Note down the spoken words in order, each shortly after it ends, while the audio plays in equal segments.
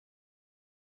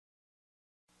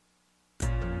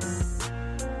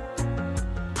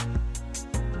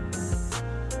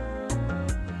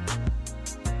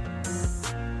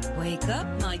Wake up,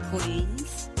 my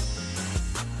queens.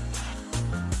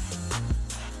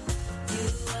 You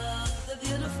are the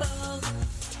beautiful.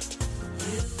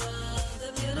 You are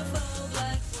the beautiful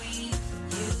black queen.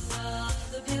 You are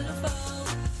the beautiful.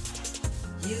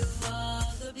 You are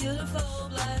the beautiful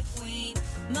black queen.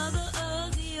 Mother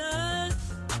of the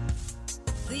earth,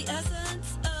 the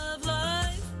essence of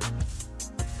life,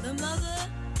 the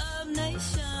mother of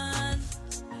nations,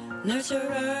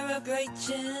 nurturer of great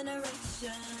generation.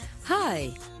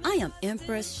 Hi, I am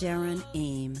Empress Sharon,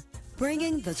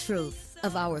 bringing the truth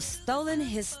of our stolen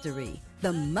history.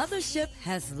 The mothership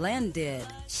has landed.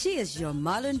 She is your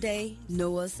modern-day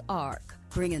Noah's Ark,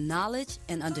 bringing knowledge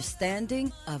and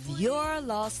understanding of your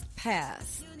lost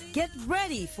past. Get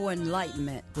ready for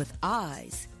enlightenment with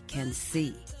eyes can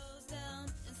see.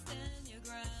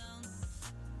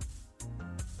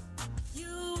 You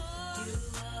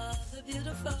are the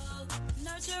beautiful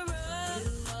nurturer.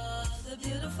 You are the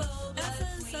beautiful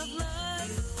essence of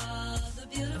life. You are the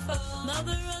beautiful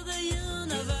mother of the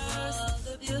universe. You are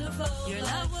the beautiful. You're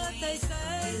not what they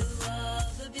say. You are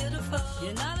the beautiful.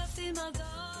 You're not a female dog.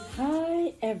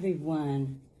 Hi,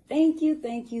 everyone. Thank you,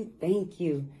 thank you, thank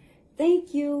you.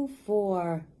 Thank you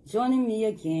for joining me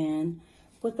again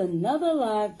with another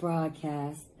live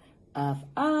broadcast of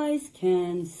Eyes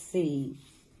Can See.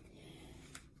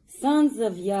 Sons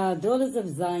of Yah, daughters of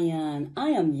Zion, I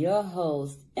am your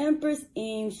host, Empress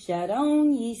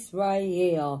Sharon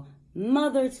Yisrael,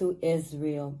 mother to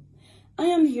Israel. I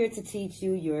am here to teach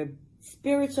you your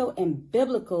spiritual and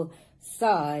biblical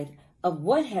side of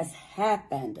what has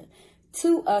happened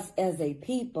to us as a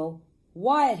people,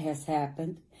 why it has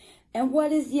happened, and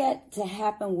what is yet to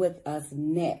happen with us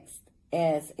next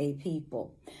as a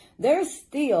people. There's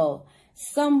still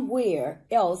somewhere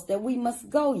else that we must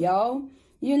go, y'all.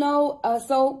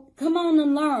 So come on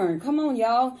and learn. Come on,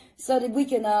 y'all, so that we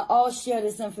can all share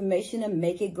this information and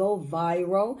make it go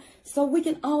viral, so we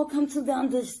can all come to the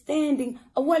understanding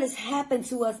of what has happened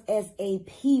to us as a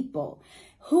people,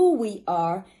 who we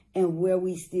are, and where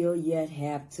we still yet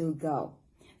have to go.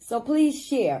 So please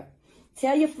share.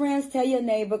 Tell your friends, tell your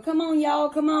neighbor. Come on, y'all.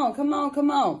 Come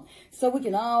on. So we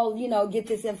can all, get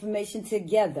this information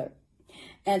together.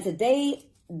 And today,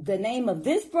 the name of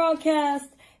this broadcast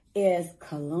is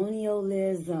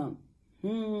Colonialism.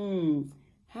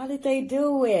 How did they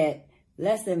do it?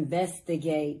 Let's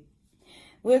investigate.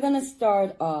 We're going to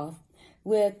start off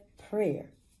with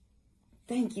prayer.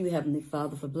 Thank you, Heavenly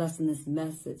Father, for blessing this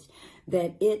message,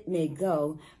 that it may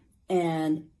go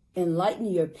and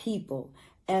enlighten your people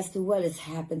as to what has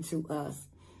happened to us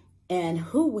and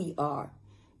who we are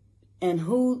and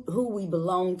who we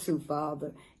belong to,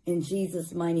 Father, in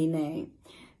Jesus' mighty name,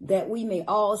 that we may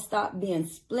all stop being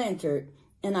splintered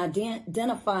and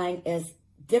identifying as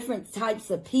different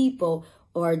types of people,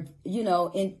 or,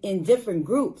 in different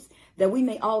groups, that we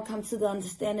may all come to the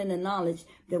understanding and knowledge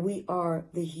that we are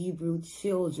the Hebrew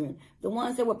children, the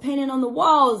ones that were painted on the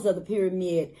walls of the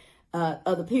pyramids.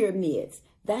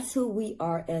 That's who we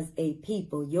are as a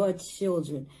people, your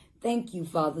children. Thank you,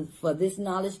 Father, for this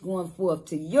knowledge going forth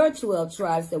to your 12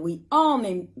 tribes, that we all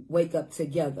may wake up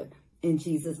together in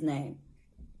Jesus' name.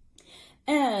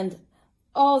 And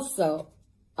also,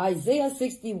 Isaiah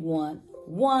 61,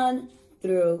 1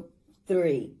 through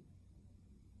 3.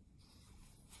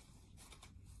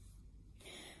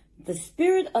 The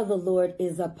Spirit of the Lord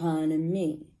is upon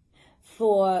me,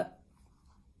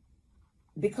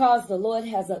 because the Lord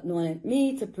has anointed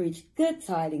me to preach good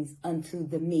tidings unto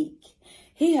the meek.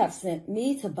 He hath sent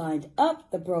me to bind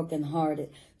up the brokenhearted,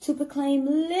 to proclaim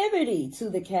liberty to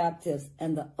the captives,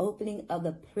 and the opening of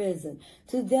the prison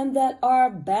to them that are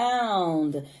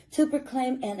bound, to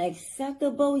proclaim an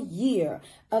acceptable year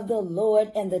of the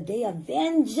Lord, and the day of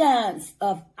vengeance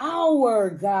of our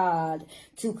God,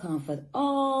 to comfort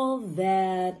all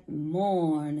that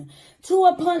mourn, to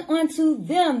appoint unto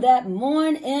them that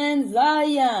mourn in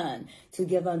Zion, to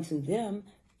give unto them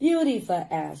beauty for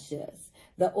ashes,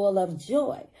 the oil of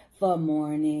joy for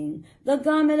mourning, the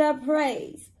garment of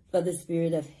praise for the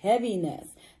spirit of heaviness,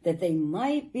 that they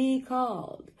might be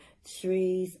called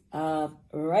trees of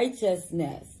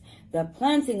righteousness, the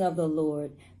planting of the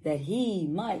Lord, that he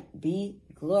might be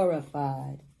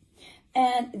glorified.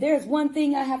 And there's one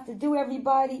thing I have to do,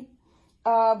 everybody,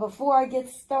 before I get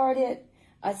started.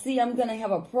 I see I'm going to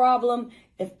have a problem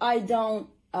if I don't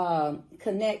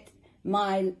connect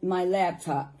my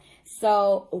laptop.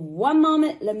 So one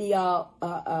moment, let me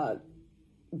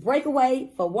break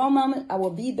away for one moment. I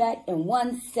will be back in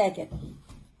 1 second.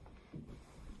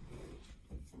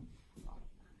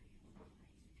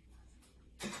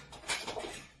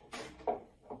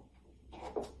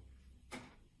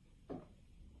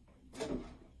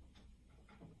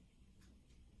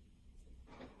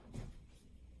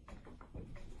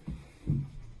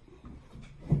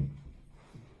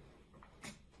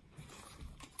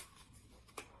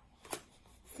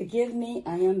 forgive me,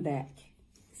 I am back.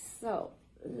 So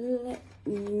let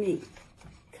me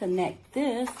connect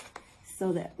this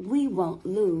so that we won't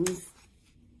lose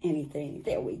anything.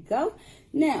 There we go.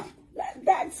 Now,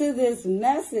 back to this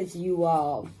message, you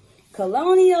all.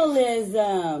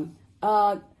 Colonialism,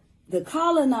 the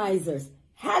colonizers.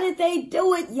 How did they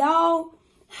do it, y'all?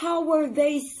 How were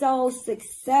they so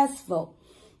successful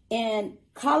in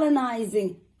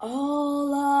colonizing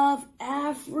all of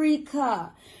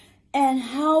Africa? And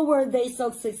how were they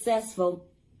so successful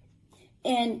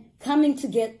in coming to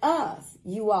get us,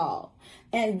 you all?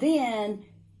 And then,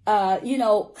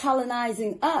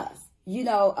 colonizing us,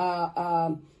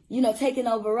 taking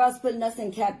over us, putting us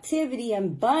in captivity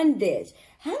and bondage.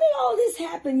 How did all this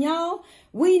happen, y'all?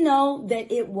 We know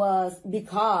that it was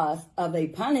because of a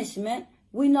punishment.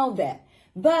 We know that.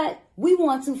 But we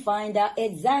want to find out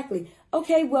exactly,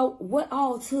 okay, well, what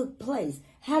all took place?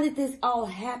 How did this all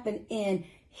happen in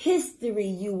history,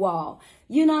 you all?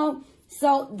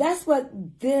 So that's what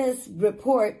this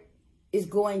report is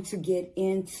going to get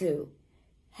into.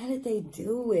 How did they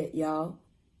do it, y'all?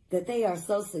 That they are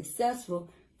so successful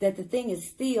that the thing is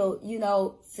still,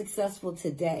 successful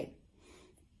today.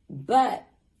 But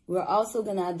we're also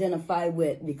going to identify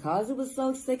with, because it was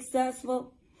so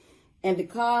successful and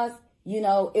because,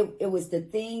 it was the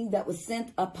thing that was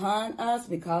sent upon us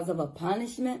because of a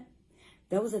punishment,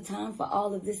 there was a time for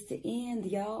all of this to end,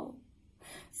 y'all.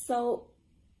 So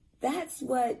that's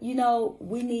what,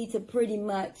 we need to pretty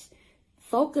much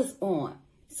focus on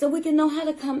so we can know how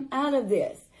to come out of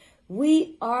this.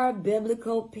 We are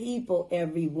biblical people,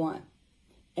 everyone.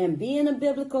 And being a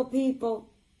biblical people,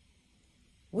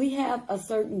 we have a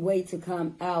certain way to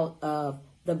come out of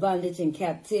the bondage and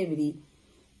captivity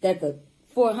that the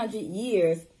 400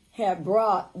 years had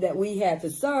brought that we had to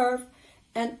serve,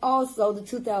 and also the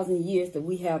 2,000 years that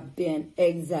we have been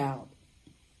exiled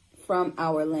from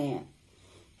our land.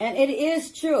 And it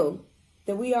is true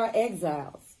that we are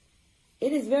exiles.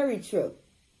 It is very true.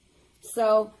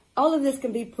 So all of this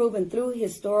can be proven through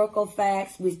historical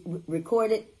facts,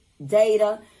 recorded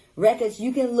data, records.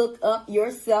 You can look up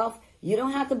yourself. You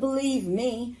don't have to believe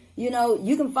me. You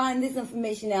can find this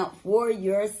information out for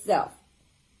yourself.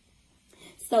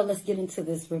 So let's get into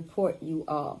this report, you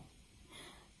all.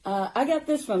 I got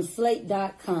this from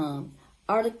slate.com.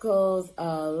 Articles,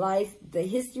 Life, the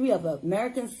History of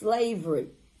American Slavery.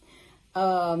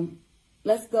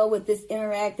 Let's go with this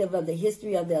interactive of the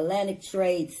history of the Atlantic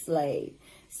trade slave.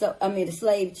 The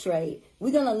slave trade.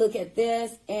 We're going to look at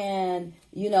this and,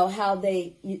 how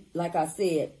they, like I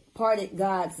said, parted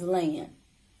God's land.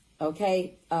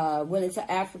 Okay. Went into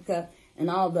Africa and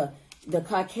all the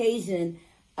Caucasian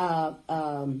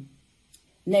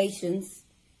nations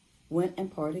went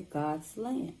and parted God's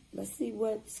land. Let's see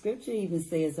what scripture even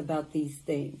says about these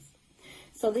things.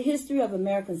 So the history of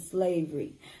American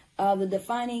slavery, the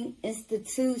defining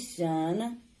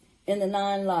institution in the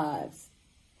 9 lives.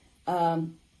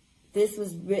 This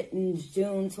was written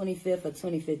June 25th of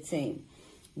 2015.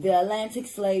 The Atlantic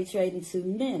slave trade in 2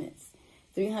 minutes,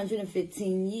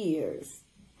 315 years,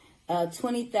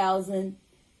 20,000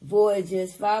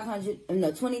 voyages,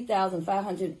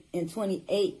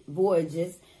 20,528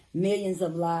 voyages, millions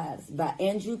of lives, by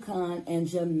Andrew Kahn and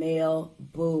Jamel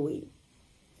Bowie.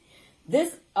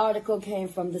 This article came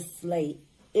from the Slate.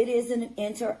 It is an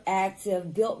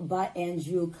interactive built by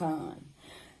Andrew Kahn.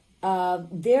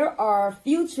 There are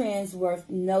few trends worth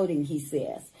noting, he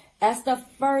says. As the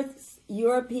first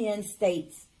European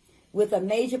states with a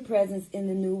major presence in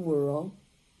the New World,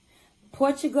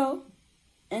 Portugal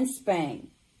and Spain.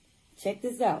 Check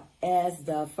this out. As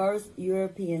the first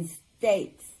European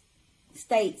states,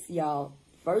 y'all.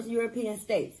 First European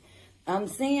states. I'm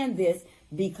saying this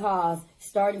because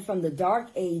starting from the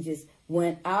Dark Ages,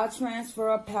 when our transfer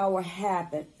of power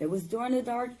happened, it was during the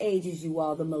Dark Ages, you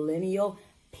all, the millennial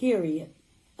period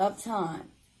of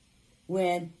time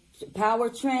when power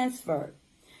transferred.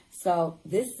 So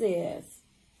this says,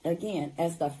 again,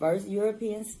 as the first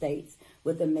European states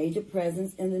with a major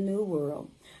presence in the New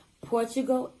World,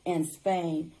 Portugal and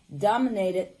Spain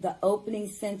dominated the opening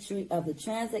century of the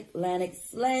transatlantic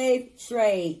slave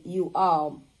trade, you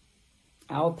all.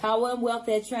 Our power and wealth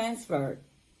had transferred.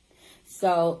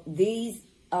 So these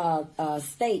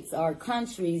states or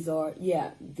countries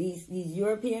these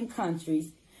European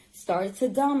countries started to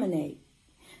dominate.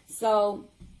 So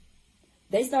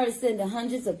they started sending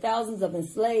hundreds of thousands of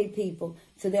enslaved people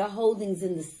to their holdings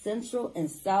in the Central and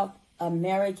South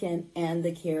American and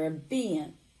the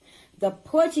Caribbean. The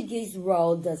Portuguese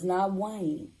role does not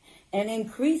wane and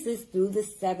increases through the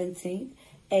 17th,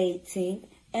 18th,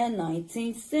 and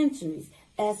 19th centuries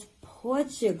as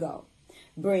Portugal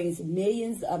brings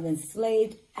millions of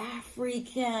enslaved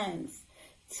Africans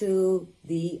to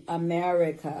the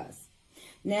Americas.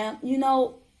 Now, you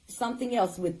know something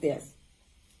else with this.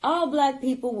 All black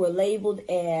people were labeled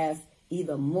as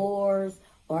either Moors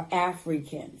or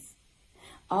Africans.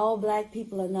 All black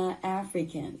people are not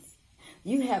Africans.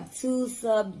 You have two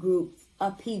subgroups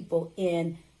of people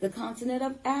in the continent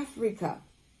of Africa.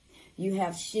 You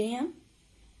have Shem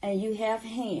and you have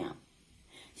Ham.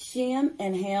 Shem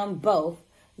and Ham both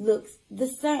looks the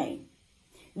same.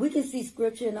 We can see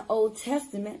scripture in the Old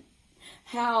Testament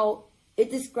how it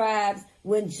describes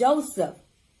when Joseph,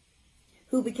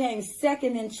 who became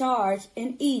second in charge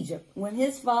in Egypt, when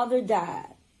his father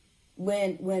died,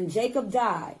 when Jacob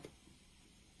died,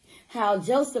 how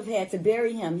Joseph had to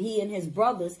bury him. He and his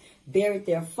brothers buried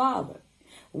their father.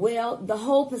 Well, the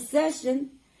whole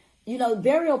procession,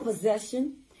 burial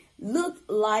procession, looked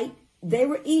like they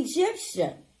were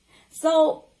Egyptian.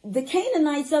 So the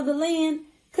Canaanites of the land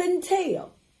couldn't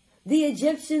tell the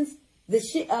Egyptians, the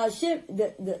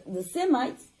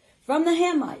Semites from the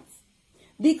Hamites,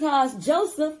 because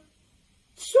Joseph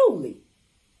truly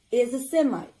is a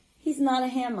Semite. He's not a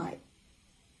Hamite.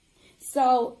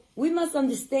 So we must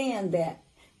understand that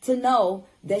to know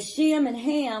that Shem and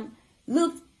Ham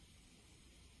looked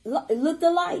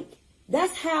alike.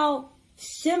 That's how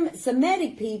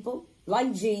Semitic people,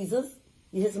 like Jesus,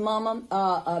 his mama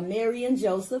Mary and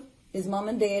Joseph, his mom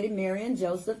and daddy Mary and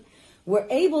Joseph, were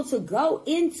able to go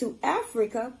into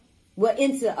Africa. Well,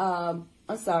 they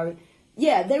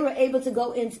were able to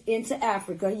go into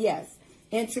Africa, yes,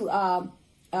 into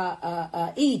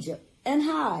Egypt and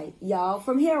hide, y'all,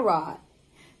 from Herod.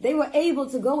 They were able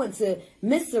to go into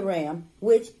Mizraim,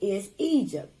 which is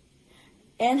Egypt,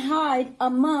 and hide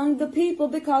among the people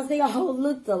because they all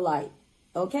looked alike,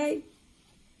 okay?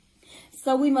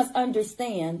 So we must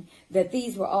understand that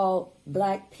these were all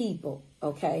black people,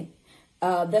 okay?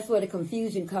 That's where the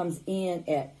confusion comes in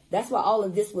at. That's why all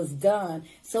of this was done.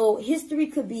 So history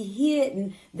could be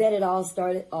hidden that it all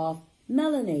started off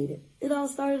melanated. It all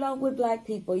started off with black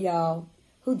people, y'all,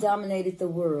 who dominated the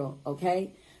world,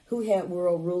 okay? Who had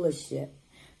world rulership.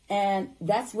 And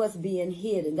that's what's being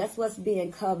hidden. That's what's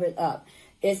being covered up.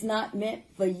 It's not meant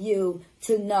for you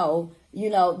to know,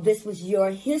 this was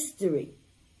your history.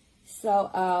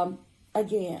 So,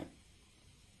 again,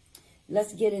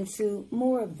 let's get into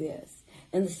more of this.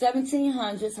 In the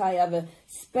 1700s, however,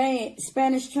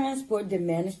 Spanish transport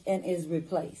diminished and is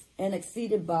replaced and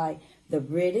exceeded by the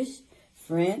British,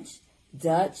 French,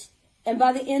 Dutch, and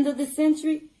by the end of the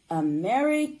century,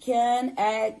 American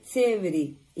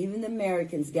activity. Even the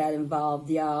Americans got involved,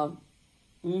 y'all.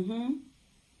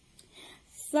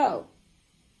 So,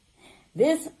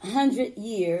 this 100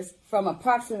 years from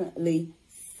approximately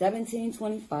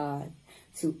 1725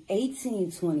 to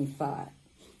 1825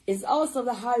 is also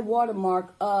the high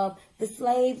watermark of the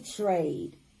slave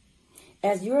trade,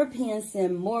 as Europeans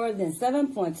sent more than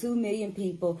 7.2 million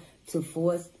people to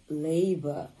forced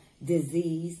labor,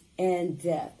 disease, and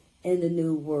death in the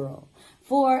New World.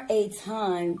 For a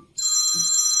time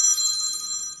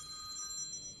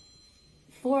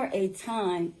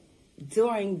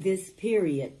during this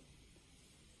period,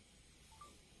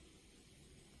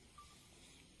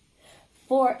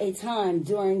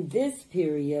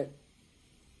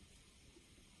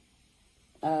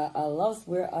 I lost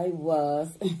where I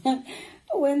was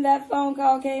when that phone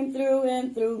call came through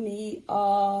and threw me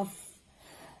off.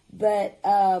 But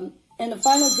in the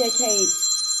final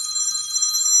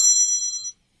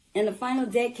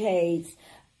decades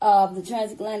of the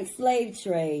transatlantic slave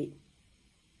trade,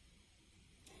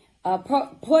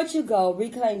 Portugal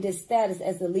reclaimed its status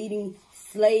as the leading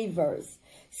slavers,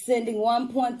 sending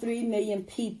 1.3 million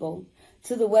people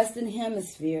to the Western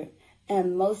Hemisphere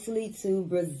and mostly to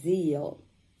Brazil.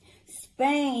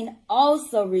 Spain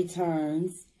also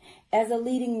returns as a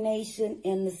leading nation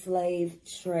in the slave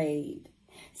trade,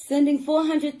 sending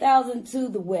 400,000 to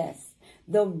the West.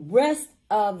 The rest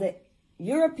of the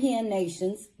European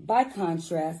nations, by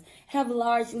contrast, have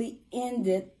largely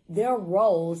ended their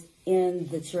roles in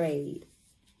the trade.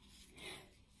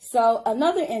 So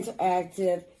another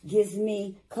interactive gives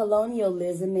me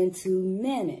colonialism in 2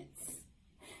 minutes.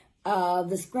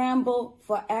 The scramble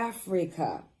for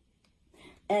Africa.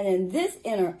 And in this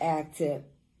interactive,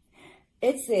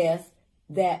 it says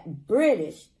that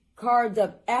British carved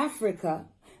up Africa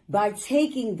by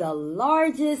taking the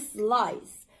largest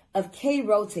slice of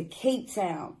Cairo to Cape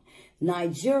Town,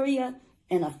 Nigeria,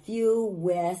 and a few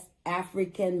West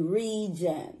African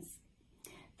regions.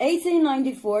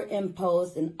 1894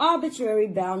 imposed an arbitrary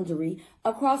boundary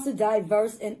across the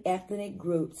diverse and ethnic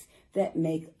groups that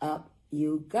make up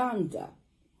Uganda.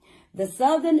 The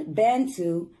southern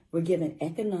Bantu were given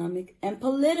economic and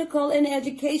political and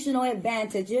educational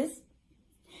advantages.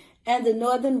 And the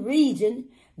northern region,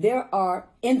 there are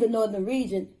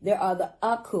the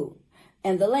Aku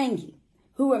and the Langi,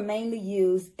 who were mainly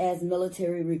used as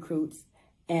military recruits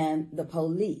and the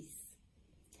police.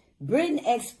 Britain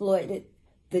exploited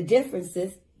the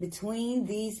differences between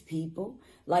these people,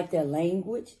 like their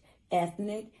language,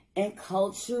 ethnic, and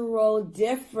cultural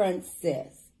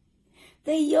differences.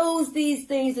 They used these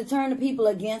things to turn the people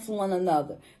against one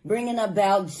another, bringing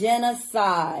about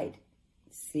genocide.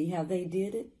 See how they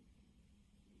did it?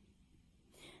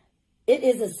 It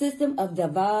is a system of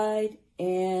divide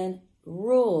and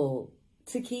rule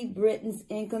to keep Britons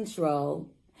in control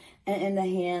and in the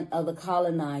hand of the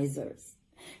colonizers.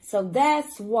 So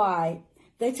that's why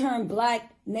they turned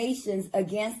black nations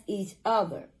against each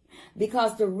other,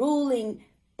 because the ruling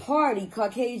party,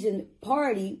 Caucasian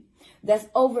party, that's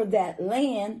over that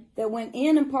land, that went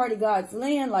in and party God's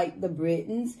land, like the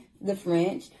Britons, the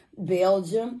French,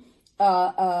 Belgium,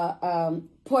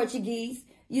 Portuguese,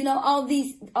 you know, all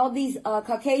these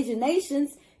Caucasian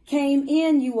nations came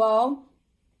in, you all,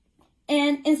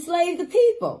 and enslaved the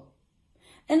people.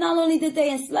 And not only did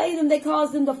they enslave them, they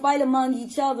caused them to fight among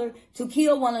each other, to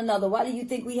kill one another. Why do you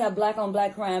think we have black on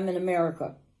black crime in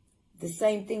America? The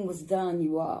same thing was done,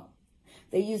 you all.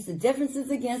 They used the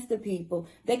differences against the people.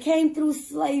 They came through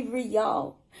slavery,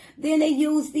 y'all. Then they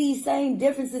used these same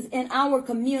differences in our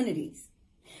communities,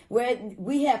 where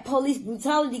we had police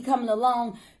brutality coming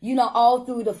along, you know, all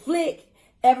through the flick.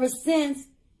 Ever since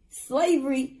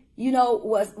slavery, you know,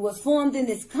 was formed in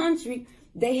this country,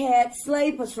 they had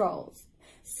slave patrols.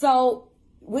 So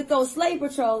with those slave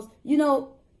patrols, you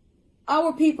know,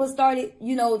 our people started,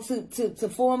 you know, to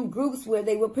form groups where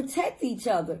they would protect each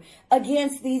other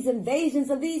against these invasions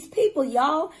of these people,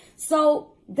 y'all.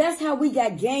 So that's how we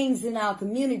got gangs in our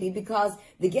community, because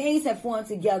the gangs have formed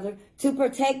together to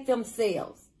protect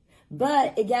themselves.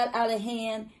 But it got out of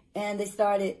hand, and they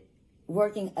started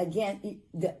working against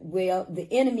the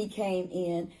enemy came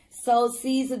in, sowed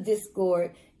seeds of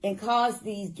discord, and caused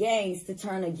these gangs to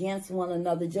turn against one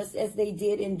another, just as they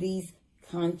did in these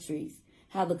countries,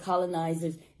 how the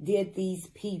colonizers did these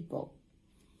people.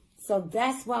 So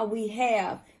that's why we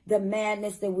have the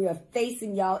madness that we are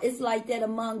facing, y'all. It's like that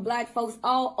among black folks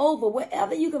all over,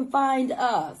 wherever you can find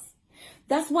us.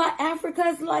 That's why Africa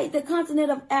is like the continent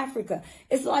of Africa.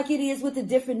 It's like it is with the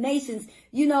different nations,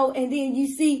 you know, and then you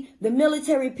see the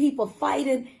military people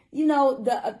fighting, you know,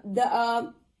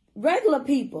 the regular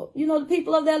people, you know, the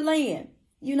people of that land,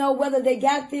 you know, whether they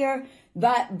got there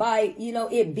by, you know,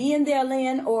 it being their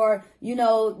land, or, you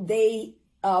know, they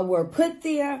were put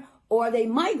there, or they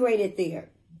migrated there,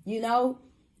 you know,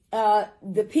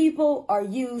 the people are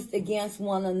used against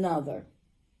one another.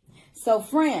 So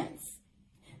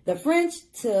the French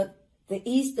took the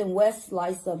east and west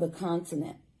slice of the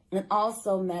continent, and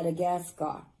also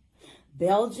Madagascar,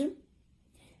 Belgium.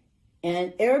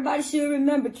 And everybody should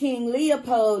remember King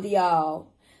Leopold,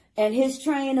 y'all, and his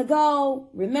train of gold.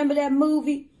 Remember that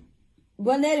movie?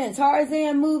 Wasn't that in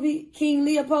Tarzan movie? King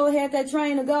Leopold had that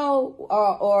train of gold,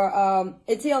 or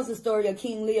it tells the story of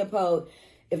King Leopold.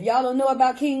 If y'all don't know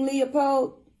about King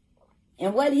Leopold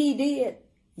and what he did,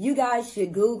 you guys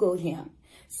should Google him,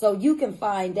 so you can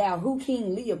find out who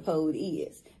King Leopold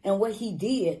is and what he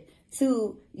did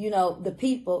to, you know, the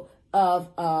people of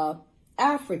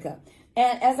Africa.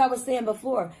 And as I was saying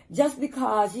before, just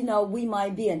because, you know, we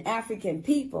might be an African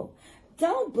people,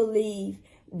 don't believe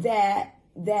that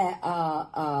we're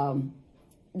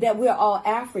all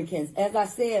Africans. As I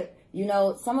said, you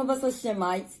know, some of us are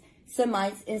Semites,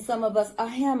 and some of us are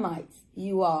Hamites,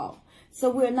 you all. So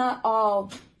we're not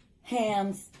all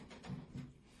Hams.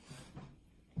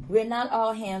 We're not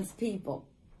all Hams people.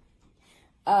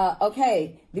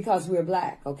 Okay, because we're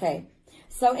black, okay?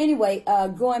 So anyway,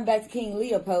 going back to King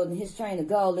Leopold and his train of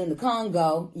gold in the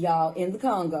Congo, y'all, in the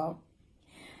Congo,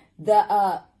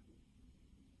 that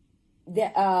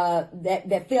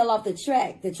fell off the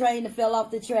track, the train that fell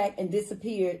off the track and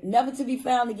disappeared, never to be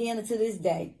found again until this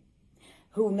day,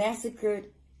 who massacred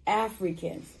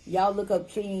Africans. Y'all look up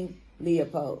King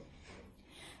Leopold.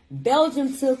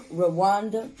 Belgium took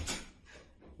Rwanda,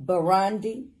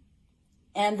 Burundi,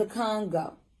 and the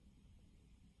Congo.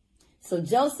 So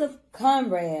Joseph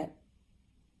Conrad,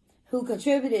 who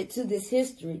contributed to this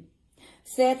history,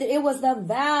 said that it was the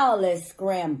vilest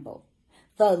scramble,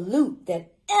 the loot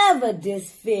that ever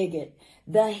disfigured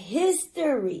the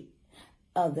history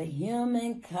of the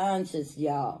human conscience,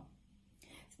 y'all.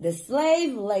 The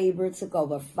slave labor took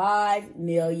over 5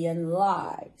 million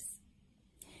lives.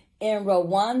 In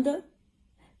Rwanda,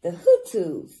 the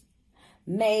Hutus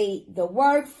made the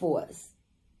workforce,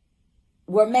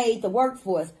 while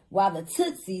the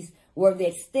Tutsis were the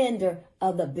extender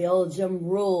of the Belgian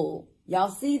rule. Y'all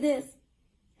see this?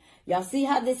 Y'all see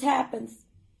how this happens?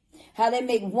 How they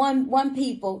make one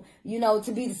people,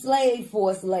 to be the slave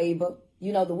force labor,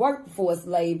 the workforce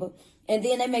labor. And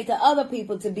then they make the other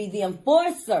people to be the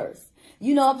enforcers,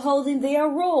 upholding their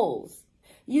rules.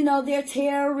 Their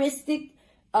terroristic,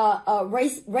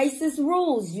 racist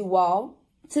rules, you all,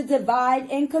 to divide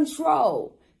and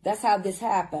control. That's how this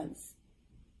happens.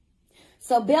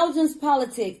 So Belgium's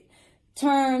politics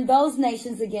turned those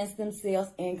nations against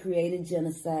themselves and created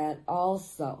genocide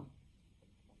also.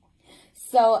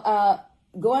 So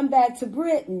going back to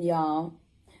Britain, y'all,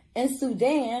 in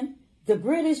Sudan, the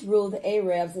British ruled the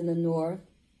Arabs in the north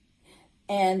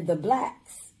and the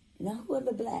blacks. Now, who are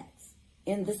the blacks?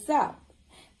 In the south,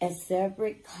 as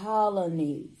separate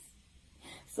colonies.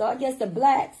 So I guess the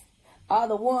blacks are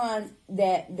the ones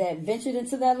that ventured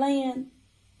into that land,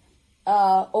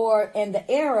 and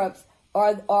the Arabs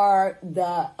are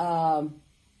the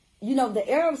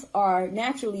the Arabs are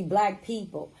naturally black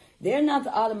people. They're not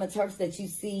the Ottoman Turks that you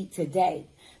see today.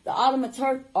 The Ottoman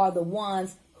Turks are the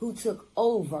ones who took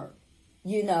over,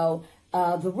 the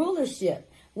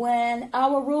rulership when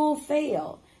our rule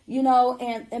failed,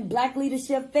 and black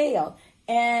leadership failed,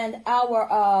 and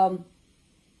our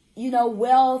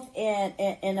wealth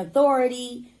and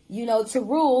authority, to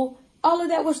rule, all of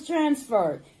that was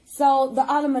transferred. So the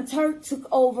Ottoman Turk took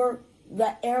over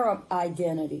the Arab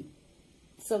identity.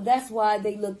 So that's why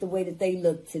they look the way that they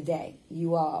look today,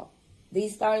 you all.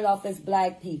 These started off as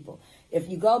black people. If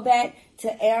you go back to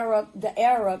the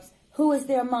Arabs, who is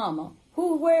their mama?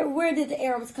 Where did the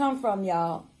Arabs come from,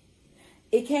 y'all?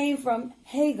 It came from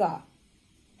Hagar.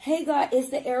 Hagar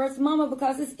is the Arab's mama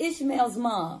because it's Ishmael's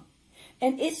mom.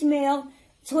 And Ishmael,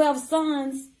 12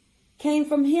 sons, came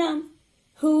from him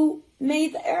who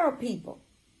made the Arab people.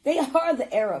 They are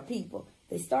the Arab people.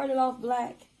 They started off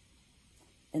black.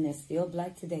 And they're still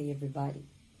black today, everybody.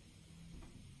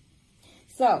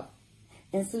 So,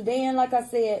 in Sudan, like I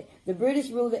said, the British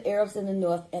ruled the Arabs in the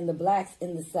north and the blacks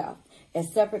in the south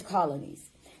as separate colonies.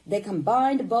 They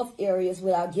combined both areas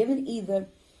without giving either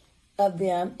of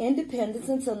them independence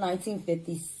until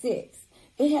 1956.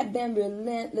 It had been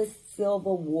relentless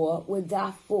civil war with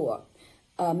Darfur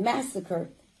massacre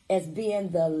as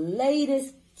being the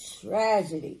latest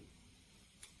tragedy.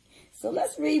 So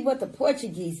let's read what the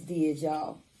Portuguese did,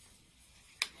 y'all.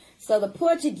 So the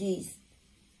Portuguese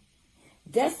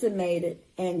decimated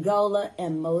Angola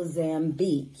and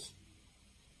Mozambique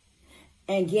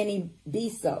and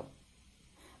Guinea-Bissau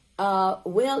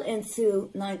well into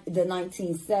the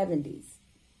 1970s.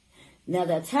 Now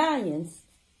the Italians,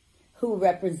 who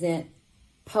represent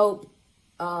Pope,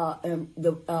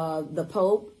 the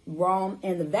Pope, Rome,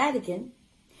 and the Vatican,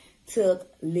 took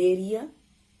Libya,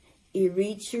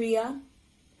 Eritrea,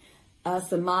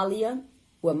 Somalia,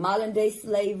 where modern-day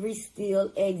slavery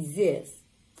still exists.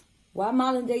 Why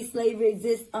modern-day slavery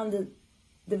exists under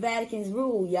the Vatican's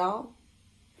rule, y'all?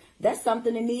 That's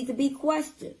something that needs to be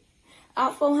questioned.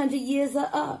 Our 400 years are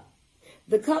up.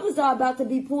 The covers are about to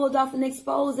be pulled off and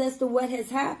exposed as to what has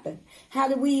happened. How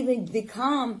did we even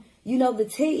become, the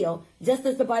tail, just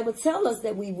as the Bible tells us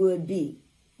that we would be,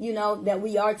 that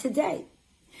we are today.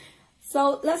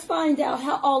 So let's find out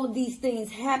how all of these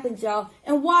things happened, y'all.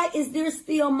 And why is there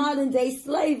still modern day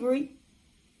slavery,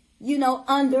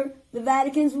 under the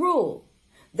Vatican's rule?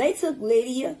 They took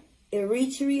Libya,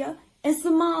 Eritrea, and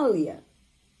Somalia.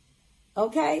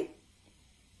 Okay?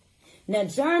 Now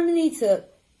Germany took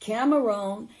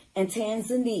Cameroon and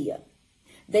Tanzania.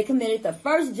 They committed the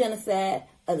first genocide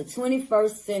of the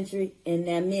 21st century in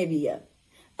Namibia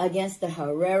against the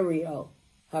Herero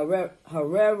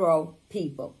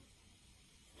people.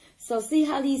 So see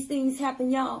how these things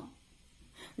happen, y'all?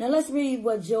 Now let's read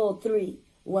what Joel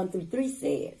 3:1-3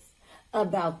 says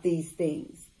about these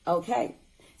things, okay?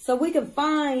 So we can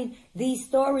find these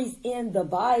stories in the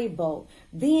Bible.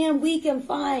 Then we can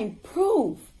find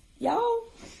proof,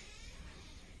 y'all,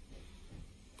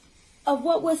 of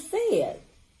what was said,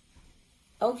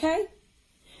 okay?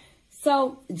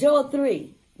 So Joel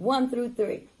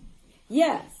 3:1-3.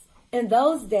 Yes, in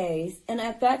those days and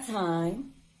at that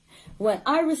time, when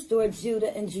I restored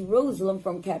Judah and Jerusalem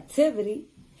from captivity,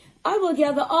 I will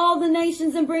gather all the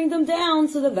nations and bring them down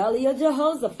to the valley of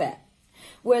Jehoshaphat,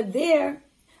 where there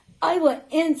I will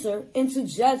enter into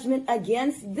judgment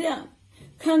against them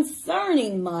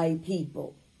concerning my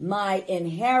people, my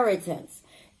inheritance,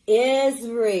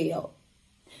 Israel,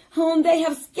 whom they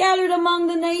have scattered among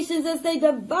the nations as they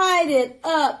divided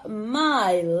up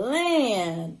my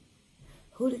land.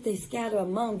 Who did they scatter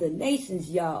among the nations,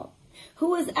 y'all?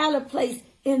 Who is out of place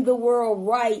in the world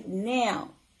right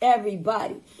now?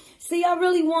 Everybody. See, I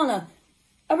really want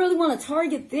to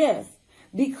target this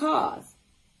because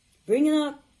bringing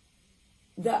up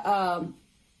the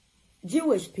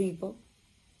Jewish people,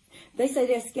 they say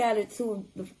they're scattered to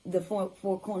the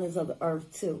four corners of the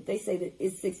earth too. They say that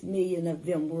it's 6 million of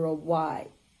them worldwide.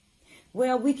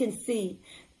 Well, we can see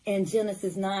in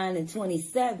Genesis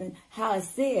 9:27 how it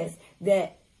says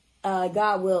that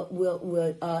God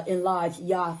will enlarge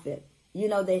Japheth. You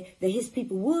know, that his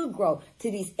people would grow to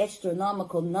these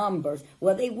astronomical numbers.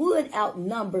 Well, they would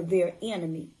outnumber their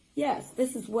enemy. Yes,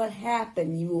 this is what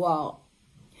happened, you all.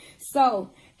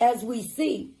 So, as we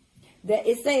see, that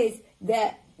it says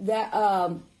that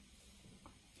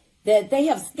they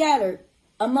have scattered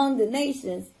among the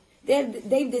nations.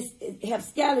 They have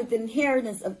scattered the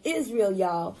inheritance of Israel,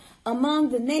 y'all, among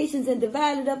the nations and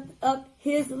divided up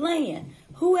his land.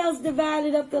 Who else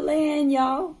divided up the land,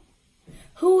 y'all?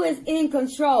 Who is in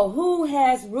control? Who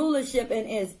has rulership and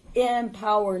is in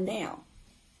power now?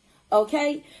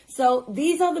 Okay, so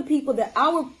these are the people that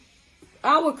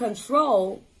our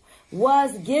control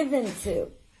was given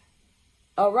to.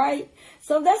 All right,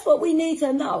 so that's what we need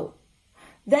to know.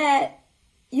 That,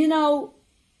 you know,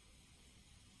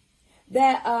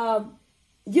 that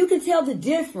you can tell the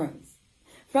difference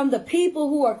from the people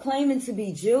who are claiming to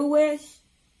be Jewish,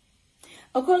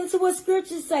 according to what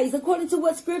Scripture says, according to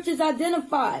what Scriptures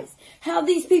identifies, how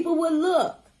these people would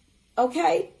look.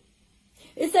 Okay?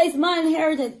 It says, my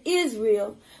inheritance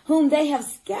Israel, whom they have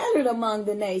scattered among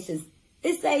the nations.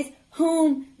 It says,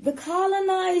 whom the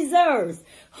colonizers,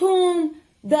 whom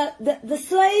the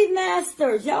slave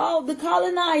masters, y'all, the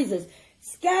colonizers,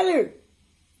 scattered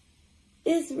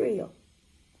Israel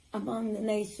among the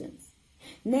nations.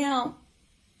 Now,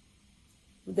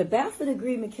 the Balfour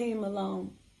Agreement came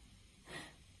along.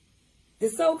 The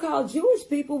so-called Jewish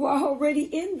people were already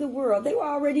in the world. They were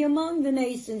already among the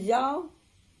nations, y'all.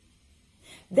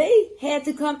 They had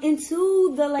to come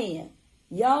into the land,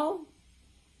 y'all.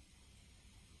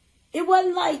 It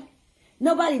wasn't like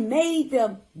nobody made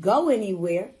them go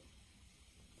anywhere.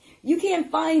 You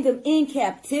can't find them in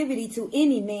captivity to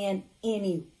any man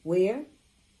anywhere.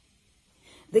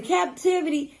 The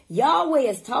captivity Yahweh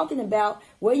is talking about,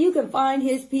 where you can find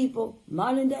his people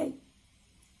modern day,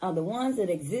 are the ones that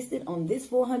existed on this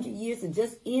 400 years that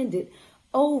just ended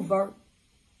over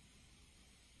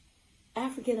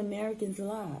African Americans'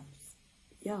 lives.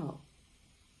 Y'all,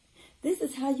 this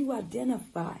is how you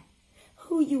identify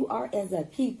who you are as a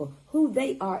people, who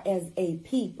they are as a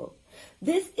people.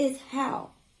 This is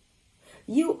how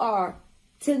you are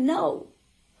to know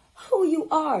who you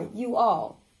are, you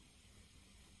all.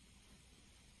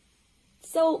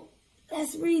 So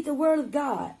let's read the Word of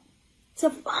God to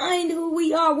find who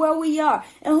we are, where we are,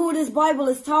 and who this Bible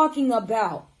is talking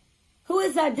about. Who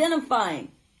is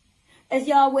identifying as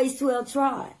Yahweh's 12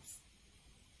 tribes.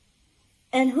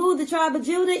 And who the tribe of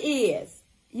Judah is,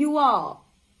 you all.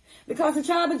 Because the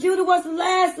tribe of Judah was the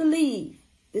last to leave.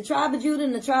 The tribe of Judah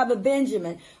and the tribe of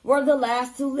Benjamin were the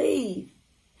last to leave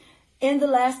in the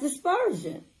last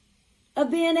dispersion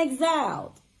of being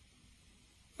exiled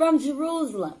from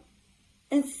Jerusalem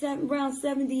in around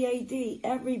 70 AD.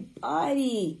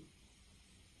 Everybody.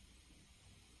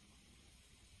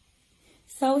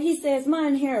 So he says, my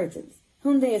inheritance,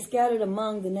 whom they have scattered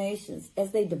among the nations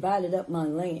as they divided up my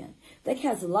land. They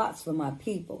cast lots for my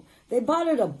people. They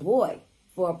bartered a boy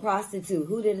for a prostitute.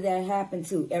 Who did that happen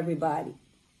to? Everybody.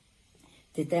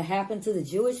 Did that happen to the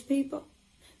Jewish people?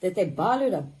 That they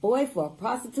bartered a boy for a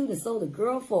prostitute and sold a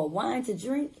girl for wine to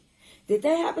drink? Did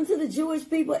that happen to the Jewish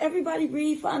people? Everybody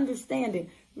read for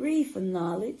understanding. Read for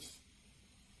knowledge.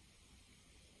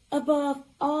 Above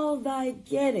all thy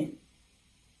getting,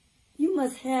 you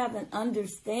must have an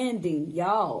understanding,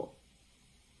 y'all.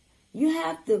 You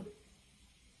have to,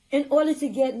 in order to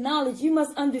get knowledge, you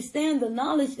must understand the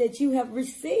knowledge that you have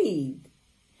received.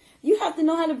 You have to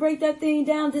know how to break that thing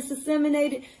down,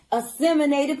 disseminate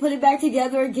it, put it back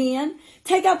together again.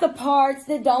 Take out the parts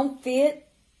that don't fit.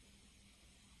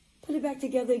 Put it back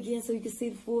together again so you can see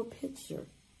the full picture.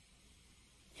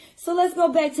 So let's go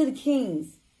back to the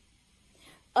kings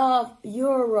of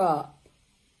Europe,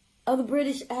 of the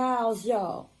British Isles,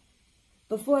 y'all,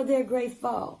 before their great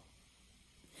fall.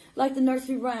 Like the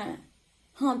nursery rhyme,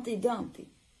 Humpty Dumpty,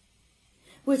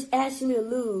 which actually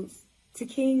alludes to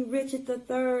King Richard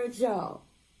III, y'all,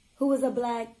 who was a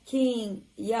black king,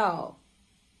 y'all.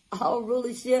 All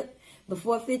rulership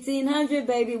before 1500,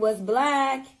 baby, was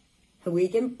black. We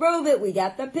can prove it. We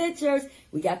got the pictures.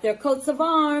 We got their coats of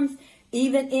arms.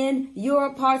 Even in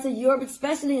Europe, parts of Europe,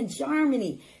 especially in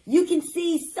Germany, you can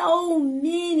see so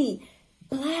many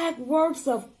black works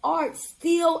of art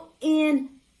still in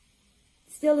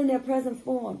their present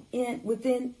form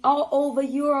within all over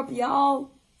Europe,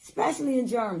 y'all, especially in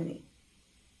Germany.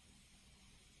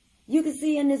 You can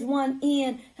see in this one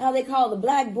inn how they call the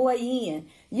Black Boy Inn.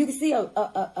 You can see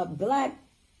a black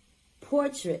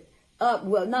portrait,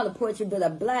 well, not a portrait, but a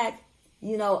black,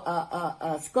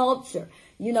 a sculpture,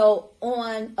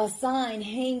 on a sign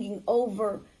hanging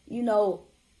over,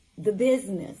 the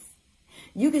business.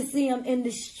 You can see them in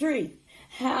the street.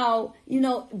 How,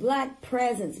 black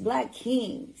presidents, black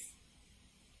kings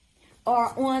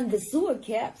are on the sewer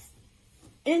caps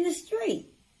in the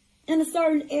street in a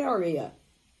certain area.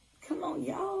 Come on,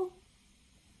 y'all.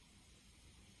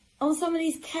 On some of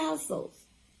these castles,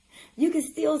 you can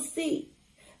still see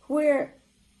where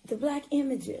the black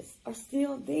images are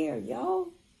still there, y'all.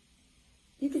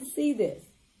 You can see this.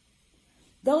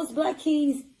 Those black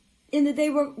kings in the day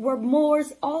were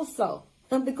Moors also,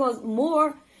 because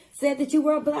Moor said that you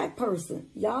were a black person,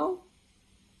 y'all.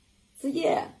 So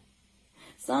yeah,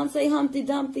 some say Humpty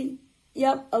Dumpty,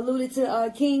 alluded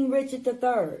to King Richard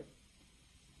III.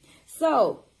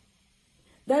 So,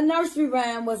 the nursery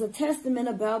rhyme was a testament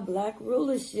about black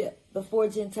rulership before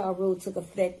Gentile rule took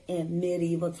effect in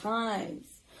medieval times,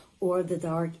 or the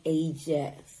Dark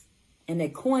Ages. And they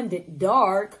coined it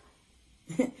dark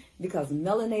because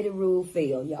melanated rule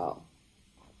failed, y'all.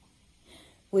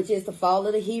 Which is the fall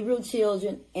of the Hebrew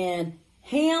children and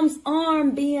Ham's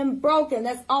arm being broken.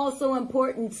 That's also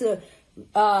important to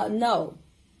know.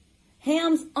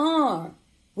 Ham's arm,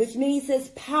 which means his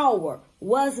power,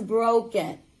 was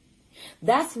broken.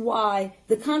 That's why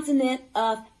the continent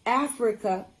of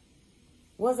Africa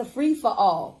was a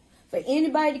free-for-all. For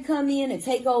anybody to come in and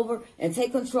take over and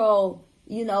take control,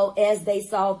 as they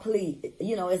saw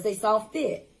as they saw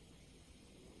fit.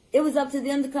 It was up to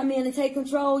them to come in and take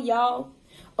control, y'all.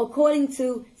 According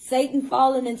to Satan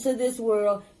falling into this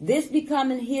world, this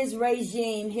becoming his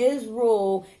regime, his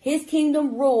rule, his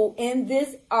kingdom rule in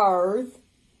this earth,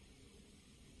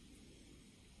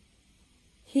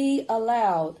 he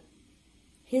allowed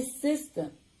his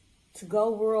system to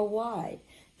go worldwide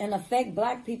and affect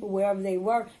black people wherever they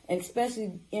were, and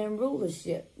especially in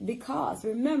rulership. Because,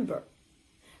 remember,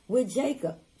 with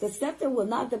Jacob, the scepter will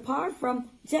not depart from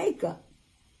Jacob,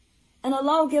 and a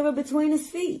lawgiver between his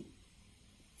feet.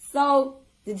 So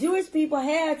the Jewish people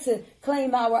had to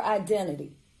claim our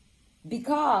identity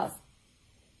because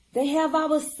they have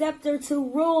our scepter to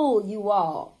rule, you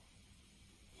all.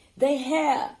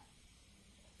 They're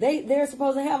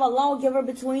supposed to have a lawgiver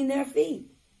between their feet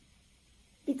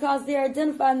because they're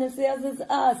identifying themselves as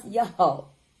us,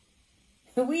 y'all.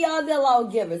 We are the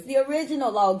lawgivers, the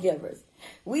original lawgivers.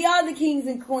 We are the kings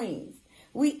and queens.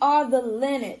 We are the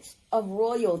lineage of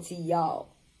royalty, y'all.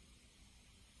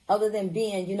 Other than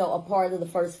being, a part of the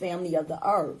first family of the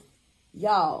earth.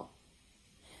 Y'all.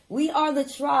 We are the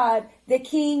tribe that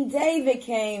King David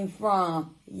came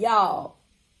from. Y'all.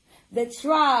 The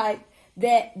tribe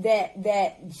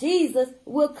that Jesus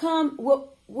will come through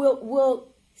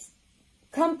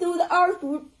the earth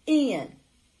in.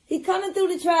 He coming through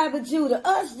the tribe of Judah.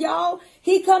 Us, y'all.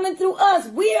 He coming through us.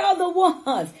 We are the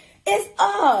ones. It's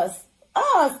us.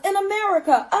 Us in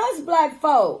America. Us black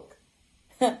folk.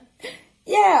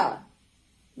 Yeah,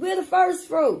 we're the first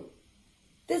fruit.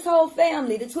 This whole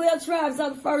family, the 12 tribes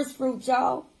are the first fruit,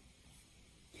 y'all.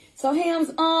 So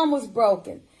Ham's arm was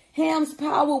broken. Ham's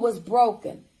power was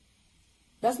broken.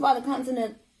 That's why the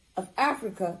continent of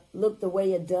Africa looked the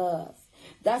way it does.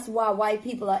 That's why white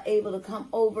people are able to come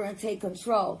over and take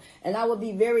control. And I would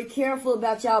be very careful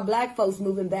about y'all black folks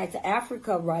moving back to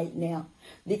Africa right now,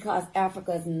 because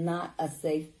Africa is not a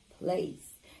safe place.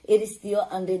 It is still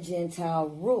under Gentile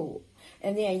rule.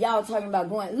 And then y'all talking about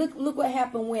going, look what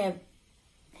happened when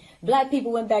black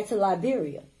people went back to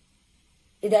Liberia.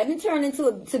 It didn't turn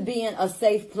into being a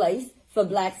safe place for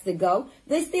blacks to go.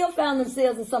 They still found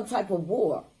themselves in some type of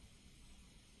war.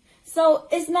 So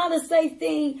it's not a safe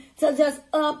thing to just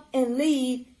up and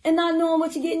leave and not knowing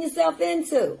what you're getting yourself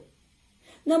into.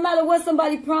 No matter what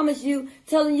somebody promised you,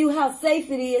 telling you how safe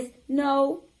it is,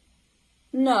 no.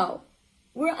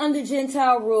 We're under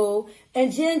Gentile rule,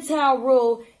 and Gentile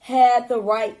rule had the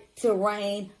right to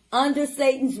reign under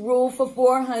Satan's rule for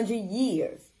 400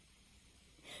 years.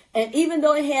 And even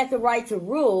though it had the right to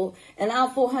rule, and our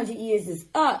 400 years is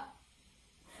up,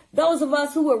 those of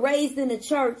us who were raised in the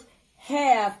church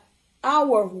have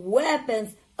our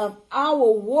weapons of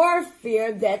our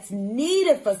warfare that's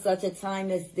needed for such a time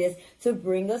as this to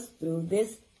bring us through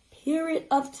this period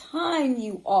of time,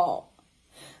 you all.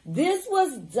 This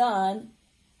was done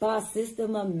by a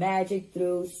system of magic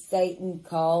through Satan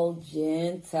called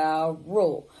Gentile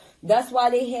rule. That's why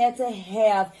they had to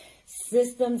have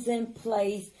systems in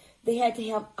place. They had to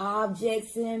have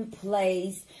objects in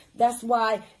place. That's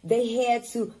why they had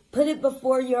to put it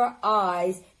before your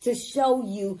eyes to show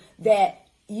you that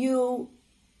you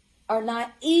are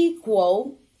not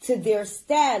equal to their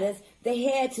status. They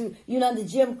had to, the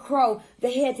Jim Crow,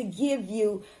 they had to give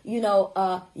you,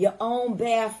 your own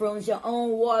bathrooms, your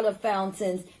own water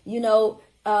fountains, your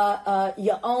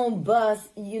own bus,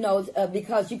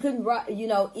 because you couldn't,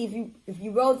 if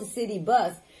you rode the city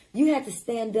bus, you had to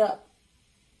stand up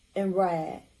and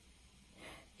ride.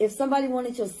 If somebody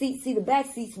wanted your seat, see, the back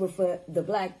seats were for the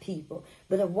black people.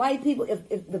 But if white people,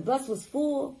 if the bus was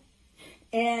full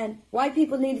and white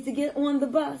people needed to get on the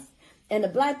bus and the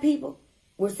black people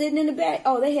were sitting in the back,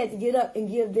 they had to get up and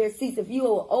give their seats. If you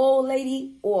were an old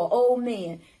lady or an old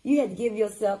man, you had to give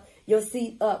your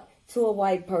seat up to a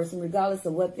white person, regardless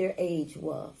of what their age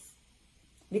was.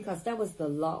 Because that was the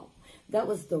law. That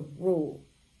was the rule.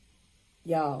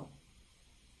 Y'all,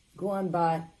 going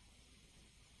by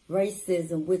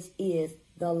racism, which is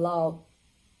the law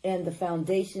and the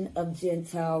foundation of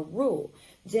Gentile rule.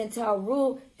 Gentile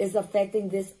rule is affecting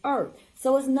this earth.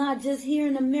 So it's not just here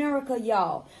in America,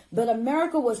 y'all. But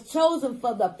America was chosen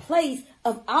for the place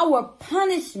of our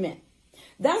punishment.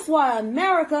 That's why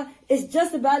America is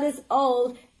just about as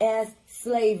old as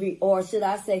slavery. Or should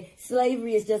I say,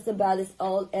 slavery is just about as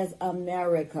old as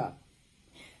America.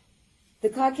 The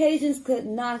Caucasians could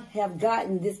not have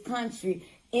gotten this country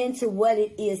into what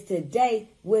it is today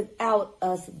without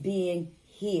us being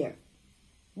here.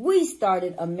 We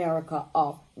started America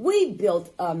off. We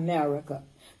built America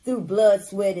through blood,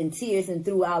 sweat, and tears, and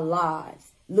through our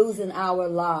lives, losing our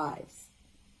lives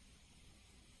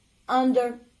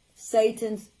under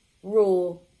Satan's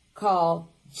rule called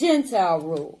Gentile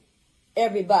rule.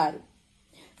 Everybody.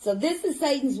 So this is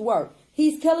Satan's work.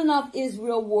 He's killing off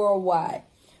Israel worldwide,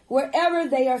 wherever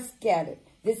they are scattered.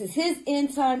 This is his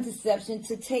end-time deception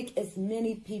to take as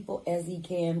many people as he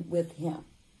can with him.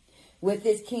 With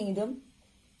his kingdom,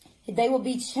 they will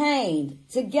be chained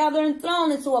together and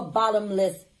thrown into a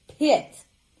bottomless pit.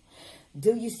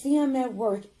 Do you see him at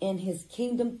work in his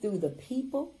kingdom through the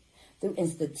people, through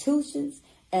institutions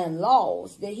and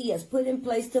laws that he has put in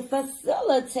place to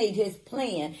facilitate his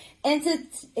plan and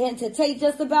to take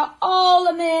just about all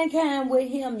of mankind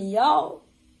with him, y'all?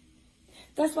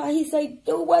 That's why he say,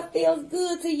 do what feels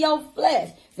good to your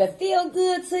flesh. If it feels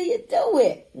good to you, do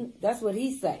it. That's what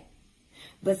he say.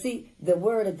 But see, the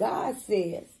word of God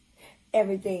says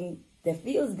everything that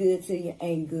feels good to you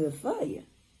ain't good for you.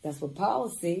 That's what Paul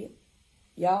said,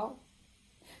 y'all.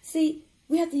 See,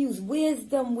 we have to use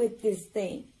wisdom with this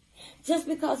thing. Just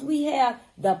because we have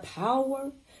the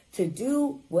power to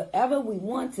do whatever we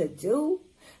want to do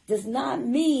does not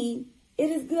mean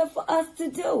it is good for us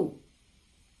to do.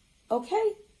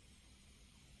 Okay?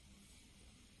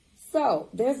 So,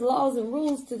 there's laws and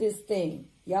rules to this thing,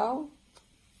 y'all.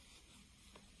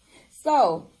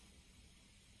 So,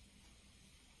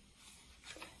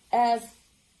 as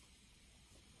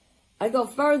I go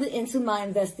further into my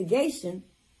investigation,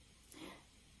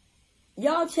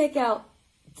 y'all check out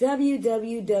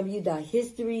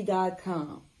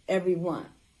www.history.com, everyone.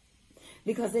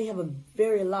 Because they have a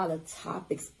lot of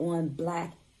topics on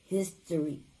Black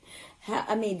history.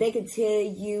 They can tell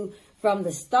you from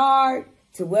the start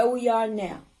to where we are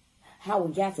now, how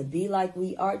we got to be like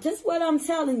we are. Just what I'm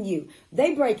telling you.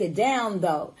 They break it down,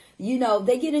 though.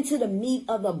 They get into the meat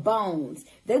of the bones.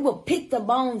 They will pick the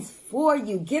bones for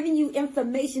you, giving you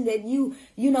information that you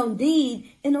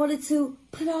need in order to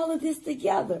put all of this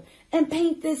together and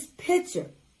paint this picture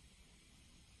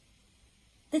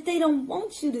that they don't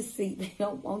want you to see. They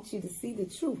don't want you to see the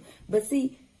truth. But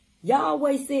see,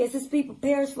 Yahweh says his people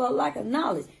perish for a lack of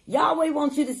knowledge. Yahweh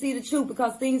wants you to see the truth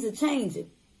because things are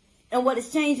changing. And what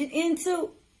it's changing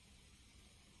into,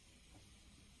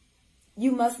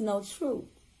 you must know truth.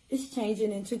 It's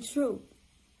changing into truth.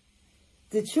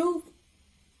 The truth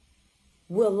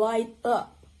will light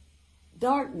up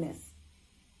darkness.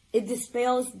 It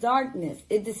dispels darkness.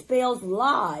 It dispels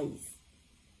lies.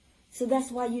 So that's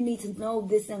why you need to know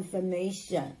this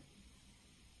information.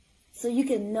 So you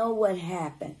can know what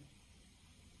happened.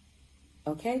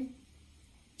 Okay?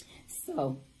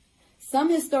 So, some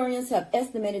historians have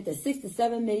estimated that 6 to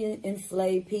 7 million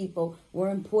enslaved people were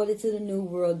imported to the New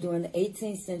World during the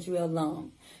 18th century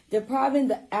alone, depriving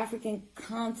the African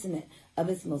continent of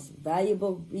its most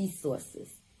valuable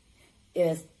resources,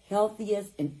 its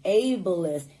healthiest and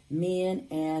ablest men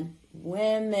and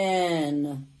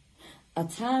women. A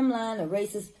timeline of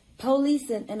racist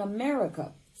policing in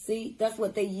America. See, that's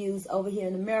what they use over here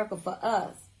in America for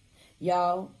us,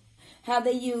 y'all. How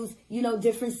they use,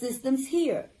 different systems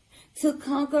here. to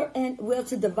conquer and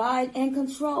to divide and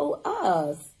control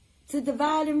us, to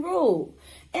divide and rule,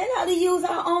 and how to use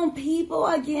our own people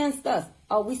against us.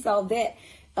 Oh, we saw that,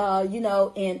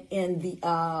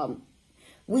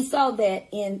 we saw that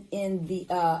in the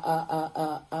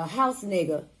house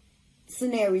nigga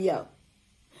scenario.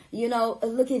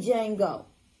 Look at Django.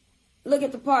 Look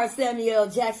at the part Samuel L.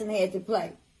 Jackson had to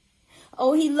play.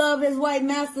 Oh, he loved his white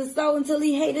master so until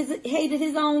he hated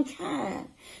his own kind.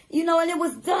 And it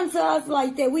was done to us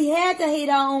like that. We had to hate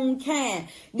our own kind.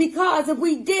 Because if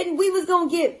we didn't, we was going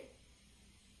to get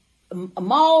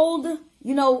mauled,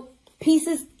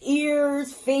 pieces,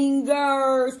 ears,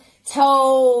 fingers,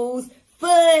 toes,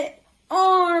 foot,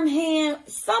 arm, hand,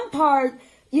 some part,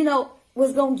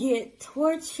 was going to get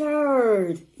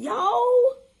tortured.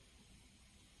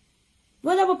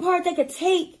 Whatever part they could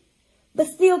take, but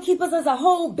still keep us as a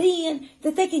whole being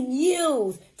that they can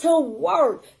use to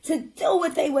work, to do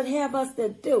what they would have us to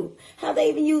do. How they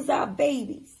even use our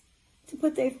babies to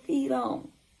put their feet on,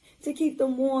 to keep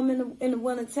them warm in the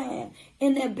wintertime,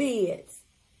 in their beds.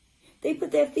 They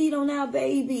put their feet on our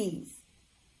babies,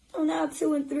 on our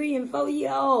 2 and 3 and 4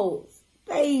 year olds,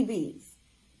 babies,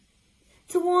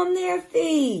 to warm their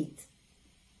feet.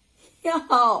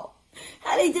 How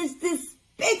they just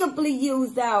despicably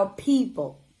used our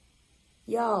people.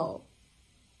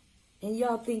 And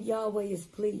y'all think Yahweh is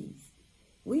pleased.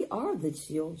 We are the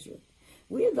children.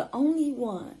 We're the only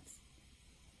ones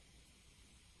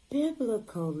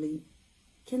biblically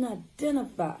can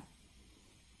identify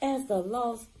as the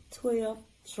lost 12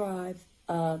 tribes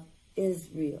of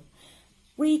Israel.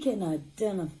 We can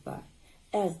identify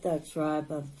as the tribe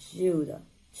of Judah,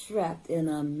 trapped in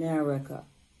America,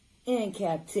 in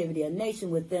captivity, a nation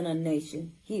within a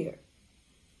nation here.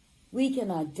 We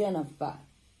can identify.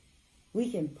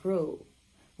 We can prove.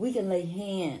 We can lay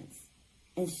hands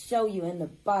and show you in the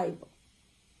Bible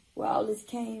where all this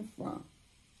came from.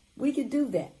 We could do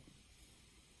that.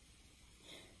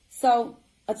 So,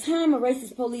 A Time of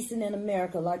Racist Policing in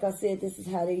America, like I said, this is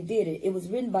how they did it. It was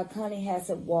written by Connie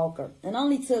Hassett Walker. And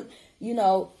only took,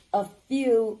 a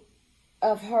few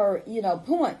of her,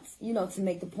 points, to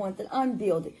make the point that I'm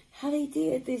building. How they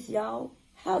did this, y'all.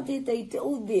 How did they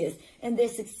do this? And they're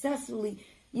successfully,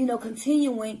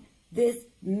 continuing this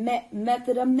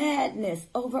method of madness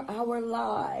over our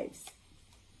lives.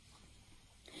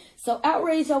 So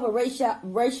outrage over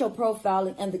racial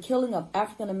profiling and the killing of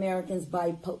African Americans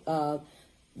by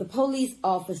the police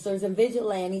officers and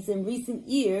vigilantes in recent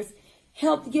years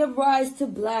helped give rise to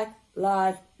Black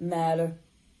Lives Matter,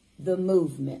 the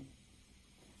movement.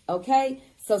 Okay?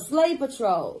 So slave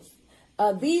patrols.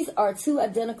 These are two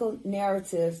identical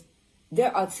narratives.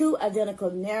 There are two identical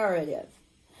narratives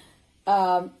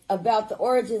about the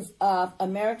origins of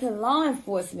American law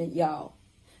enforcement, y'all.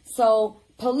 So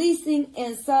policing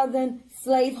in southern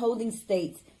slave-holding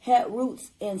states had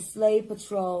roots in slave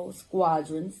patrol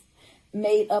squadrons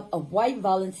made up of white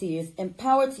volunteers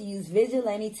empowered to use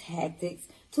vigilante tactics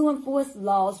to enforce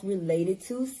laws related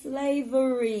to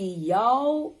slavery,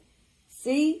 y'all.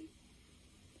 See?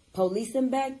 Policing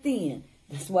back then.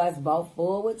 That's why it's brought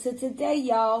forward to today,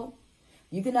 y'all.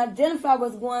 You can identify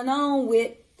what's going on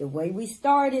with the way we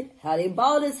started, how they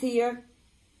brought us here.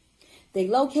 They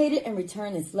located and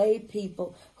returned enslaved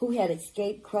people who had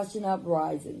escaped crushing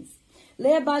uprisings,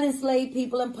 led by the enslaved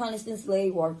people and punished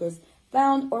enslaved workers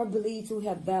found or believed to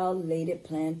have violated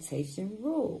plantation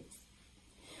rules.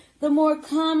 The more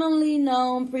commonly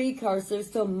known precursors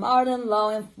to modern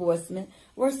law enforcement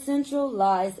were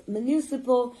centralized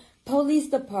municipal police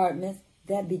departments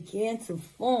that began to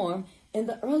form in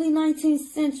the early 19th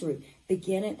century,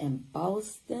 beginning in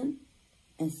Boston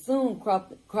and soon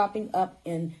cropping up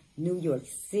in New York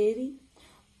City,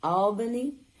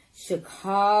 Albany,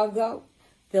 Chicago,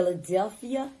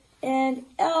 Philadelphia, and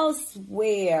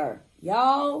elsewhere,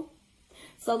 y'all.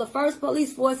 So the first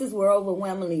police forces were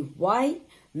overwhelmingly white,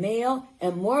 male,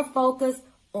 and more focused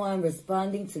on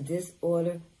responding to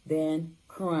disorder than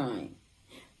crime.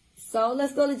 So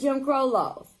let's go to Jim Crow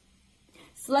laws.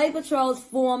 Slave patrols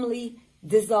formally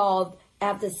dissolved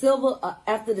after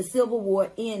the Civil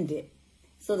War ended.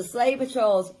 So the slave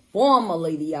patrols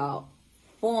formally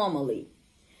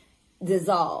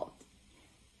dissolved.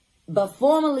 But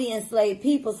formerly enslaved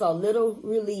people saw little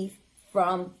relief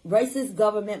from racist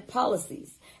government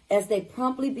policies as they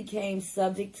promptly became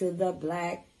subject to the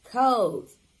Black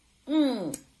Codes.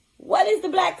 What is the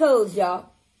Black Codes, y'all?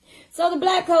 So the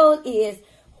Black Code is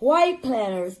white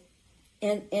planters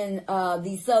in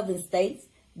these southern states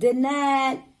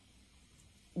denied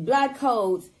Black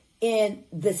codes in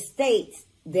the states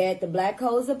that the Black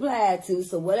codes applied to.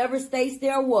 So whatever states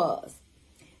there was,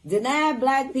 denied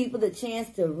black people the chance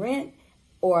to rent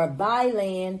or buy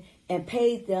land, and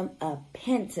paid them a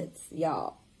pittance,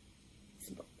 y'all.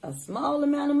 A small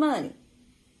amount of money.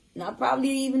 Not probably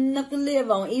even enough to live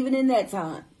on, even in that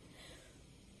time.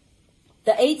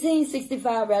 The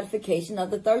 1865 ratification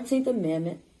of the 13th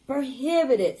Amendment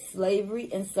prohibited slavery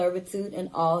and servitude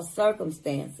in all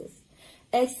circumstances,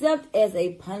 except as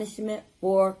a punishment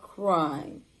for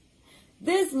crime.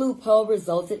 This loophole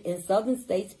resulted in southern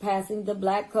states passing the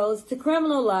black codes to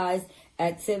criminalize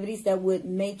activities that would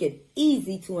make it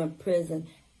easy to imprison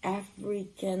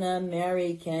African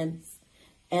Americans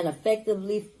and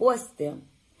effectively force them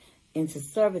into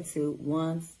servitude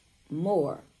once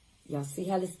more. Y'all see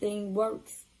how this thing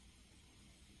works?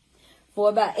 For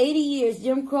about 80 years,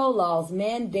 Jim Crow laws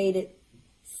mandated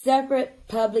separate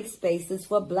public spaces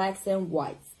for blacks and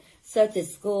whites, such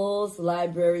as schools,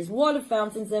 libraries, water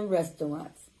fountains, and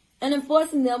restaurants. And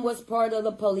enforcing them was part of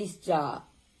the police job.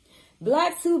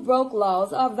 Blacks who broke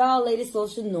laws or violated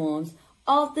social norms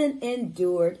often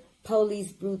endured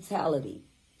police brutality.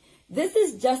 This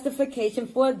is justification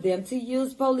for them to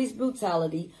use police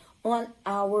brutality on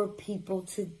our people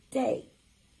today.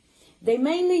 They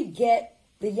mainly get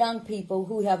the young people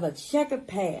who have a checkered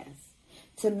past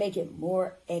to make it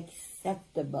more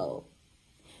acceptable.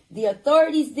 The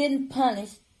authorities didn't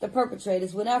punish the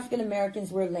perpetrators when African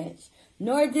Americans were lynched,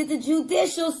 nor did the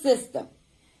judicial system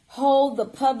hold the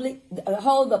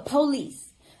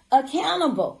police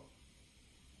accountable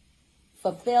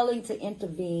for failing to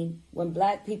intervene when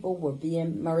black people were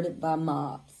being murdered by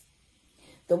mobs.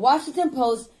 The Washington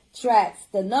Post tracks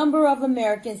the number of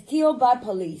Americans killed by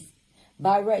police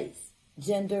by race,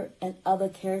 gender, and other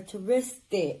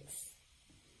characteristics.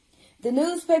 The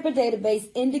newspaper database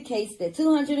indicates that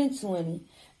 220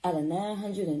 out of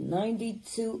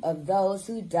 992 of those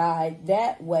who died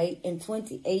that way in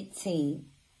 2018,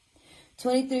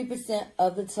 23%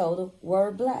 of the total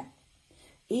were black,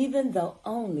 even though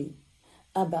only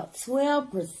about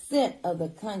 12% of the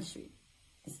country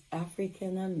is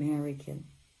African American.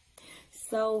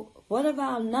 So what of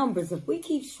our numbers? If we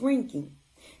keep shrinking,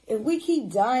 if we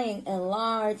keep dying in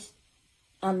large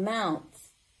amounts,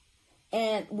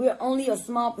 and we're only a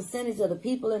small percentage of the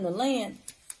people in the land,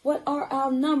 what are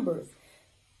our numbers?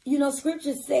 You know,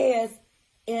 Scripture says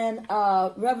in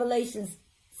Revelation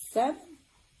 7,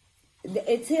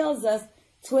 it tells us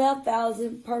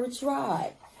 12,000 per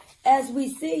tribe. As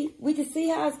we can see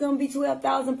how it's going to be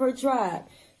 12,000 per tribe.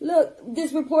 Look,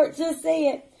 this report just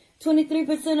said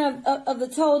 23% of the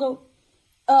total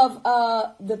of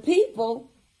the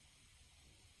people,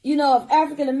 you know, of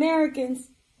African Americans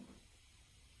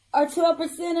are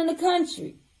 12% in the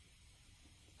country,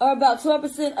 or about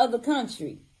 12% of the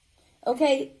country.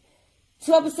 Okay,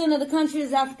 12% of the country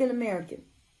is African American.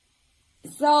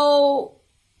 So,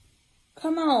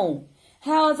 come on.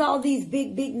 How is all these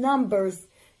big numbers,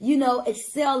 you know,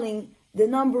 excelling the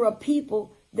number of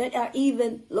people that are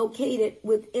even located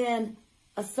within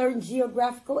a certain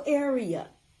geographical area?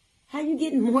 How you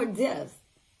getting more deaths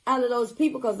out of those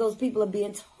people? Because those people are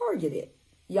being targeted,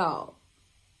 y'all.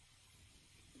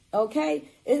 Okay?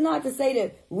 It's not to say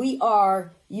that we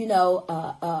are, you know,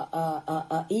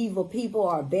 evil people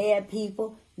or bad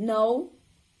people. No,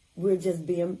 we're just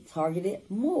being targeted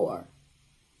more.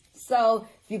 So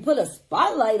if you put a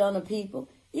spotlight on the people,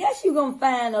 yes, you're going to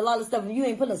find a lot of stuff. If you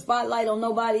ain't putting a spotlight on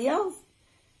nobody else,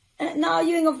 no,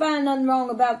 you ain't going to find nothing wrong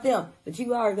about them. But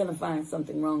you are going to find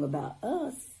something wrong about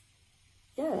us.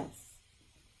 Yes.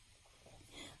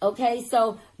 Okay,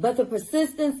 so, but the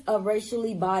persistence of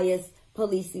racially biased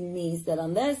policing means that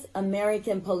unless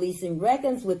American policing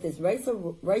reckons with its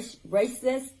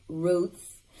racist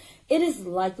roots, it is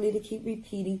likely to keep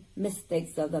repeating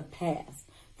mistakes of the past.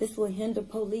 This will hinder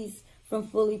police from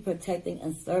fully protecting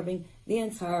and serving the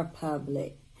entire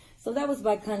public. So that was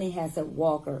by Connie Hassett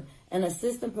Walker, an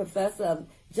assistant professor of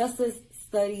justice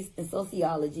studies and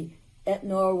sociology at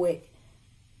Norwich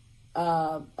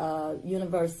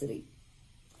University.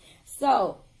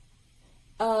 So,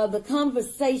 the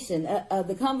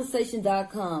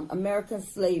conversation.com, American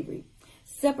Slavery,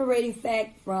 Separating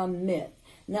Fact from Myth.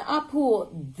 Now, I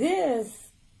pulled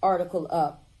this article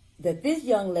up that this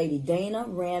young lady, Dana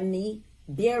Ramney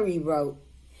Berry, wrote.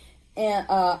 And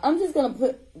I'm just going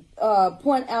to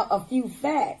point out a few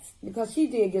facts, because she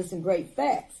did give some great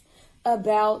facts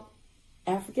about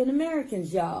African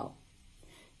Americans, y'all.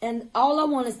 And all I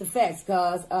want is the facts,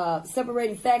 because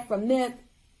separating fact from myth,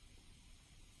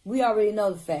 we already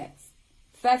know the facts.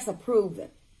 Facts are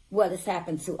proven what has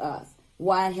happened to us,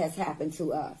 why it has happened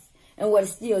to us, and what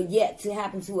is still yet to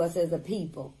happen to us as a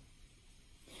people.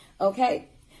 Okay?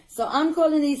 So I'm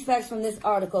quoting these facts from this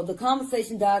article,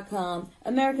 theconversation.com,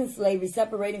 American Slavery,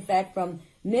 Separating Fact from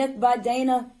Myth by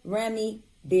Dana Ramey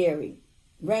Berry.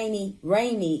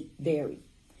 Ramey Berry.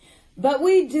 But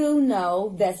we do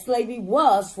know that slavery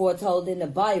was foretold in the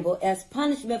Bible as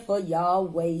punishment for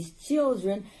Yahweh's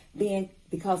children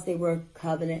because they were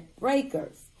covenant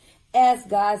breakers, as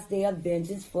God's day of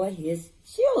vengeance for his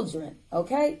children.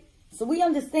 Okay? So we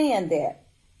understand that.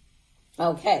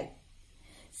 Okay.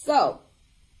 So,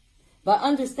 by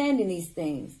understanding these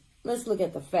things, let's look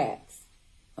at the facts.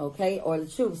 Okay? Or the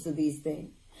truths of these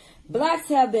things. Blacks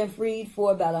have been freed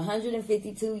for about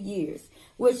 152 years,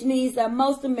 which means that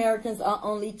most Americans are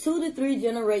only 2 to 3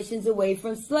 generations away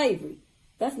from slavery.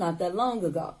 That's not that long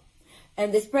ago.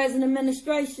 And this present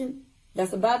administration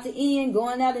that's about to end,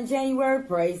 going out in January,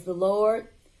 praise the Lord,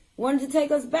 wanted to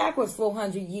take us backwards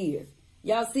 400 years.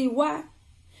 Y'all see why?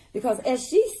 Because as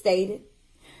she stated,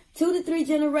 2 to 3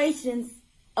 generations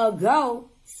ago,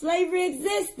 slavery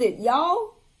existed,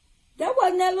 y'all. That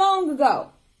wasn't that long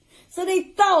ago. So they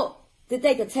thought that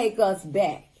they could take us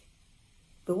back.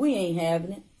 But we ain't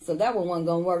having it. So that one wasn't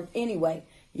going to work anyway.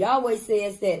 Yahweh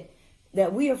says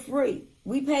that we are free.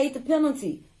 We paid the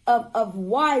penalty of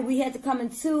why we had to come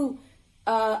into,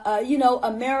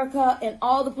 America and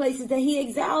all the places that he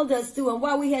exiled us to, and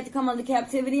why we had to come under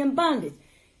captivity and bondage.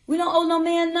 We don't owe no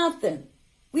man nothing.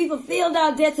 We fulfilled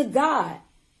our debt to God.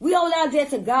 We owe our debt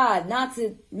to God, not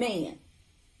to man.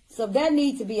 So that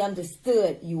needs to be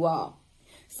understood, you all.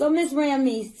 So Miss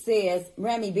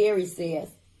Ramey Berry says,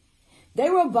 they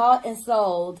were bought and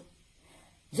sold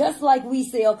just like we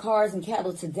sell cars and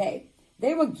cattle today.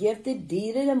 They were gifted,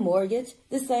 deeded, and mortgaged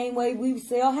the same way we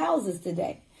sell houses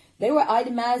today. They were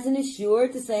itemized and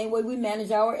insured the same way we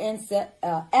manage our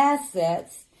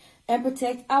assets and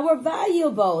protect our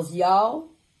valuables, y'all.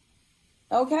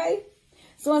 Okay?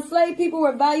 So enslaved people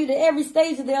were valued at every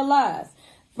stage of their lives.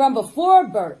 From before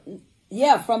birth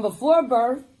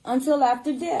until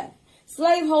after death.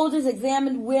 Slaveholders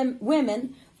examined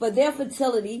women for their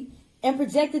fertility and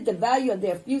projected the value of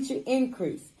their future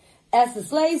increase. As the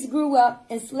slaves grew up,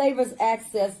 enslavers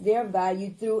accessed their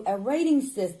value through a rating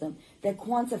system that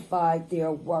quantified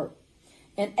their worth.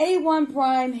 An A1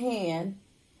 prime hand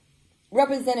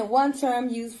represented one term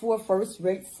used for a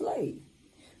first-rate slave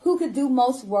who could do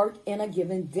most work in a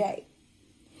given day.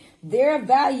 Their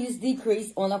values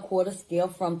decreased on a quarter scale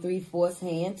from 3/4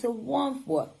 hand to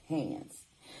 1/4 hands,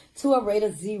 to a rate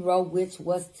of 0, which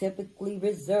was typically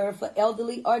reserved for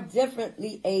elderly or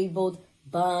differently abled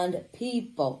bond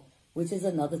people, which is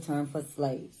another term for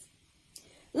slaves.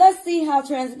 Let's see how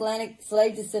transatlantic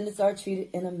slave descendants are treated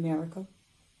in America.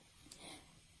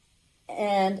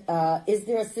 And is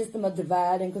there a system of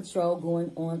divide and control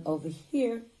going on over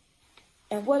here?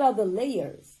 And what are the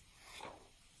layers?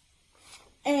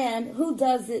 And who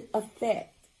does it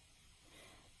affect?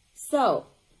 So,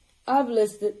 I've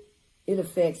listed it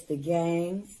affects the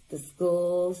gangs, the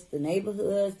schools, the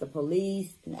neighborhoods, the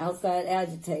police, and outside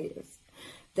agitators.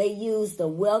 They use the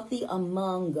wealthy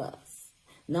among us,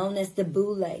 known as the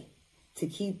boule, to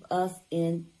keep us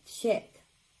in check.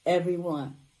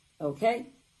 Everyone,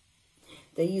 okay?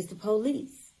 They use the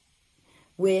police,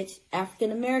 which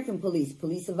African American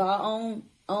police of our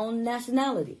own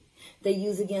nationality, they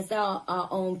use against our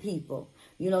own people.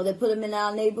 You know, they put them in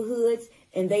our neighborhoods,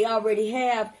 and they already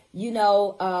have,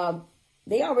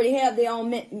 their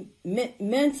own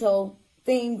mental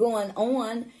thing going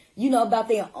on, about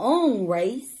their own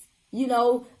race,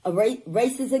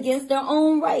 races against their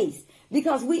own race.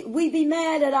 Because we be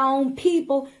mad at our own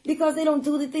people because they don't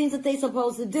do the things that they're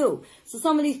supposed to do. So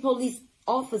some of these police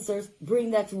officers bring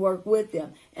that to work with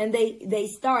them. And they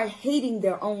start hating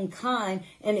their own kind,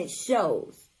 and it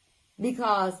shows.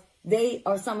 Because they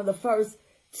are some of the first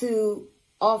to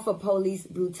offer police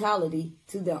brutality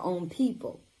to their own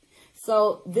people.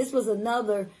 So this was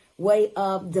another way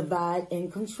of divide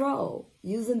and control,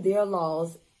 using their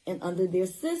laws and under their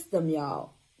system,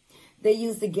 y'all. They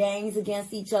use the gangs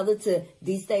against each other to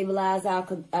destabilize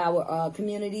our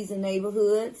communities and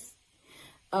neighborhoods.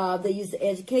 They use the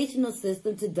educational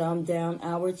system to dumb down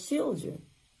our children,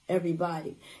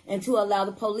 everybody, and to allow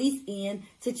the police in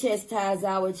to chastise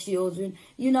our children.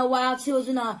 You know why our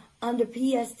children are under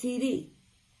PSTD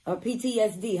or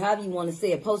PTSD, however you want to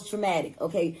say it, post-traumatic.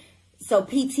 Okay, so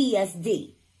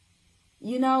PTSD.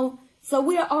 So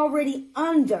we're already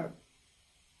under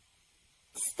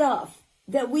stuff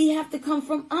that we have to come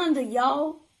from under,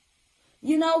 y'all.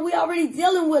 We're already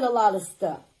dealing with a lot of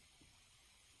stuff.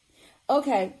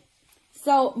 Okay,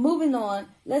 so moving on,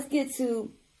 let's get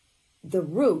to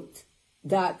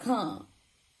theroot.com.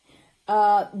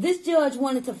 This judge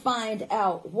wanted to find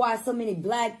out why so many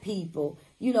black people,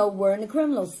 were in the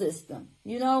criminal system,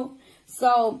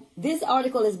 So this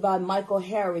article is by Michael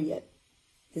Harriet.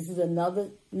 This is another,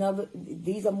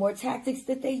 these are more tactics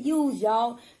that they use,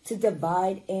 y'all, to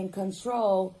divide and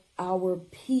control our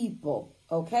people,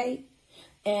 okay?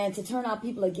 And to turn our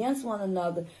people against one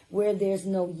another where there's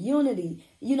no unity.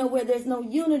 Where there's no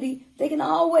unity, they can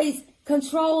always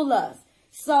control us.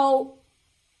 So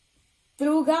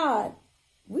through God,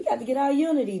 we got to get our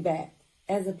unity back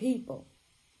as a people.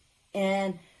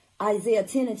 And Isaiah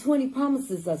 10:20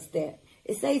 promises us that.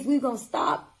 It says we're going to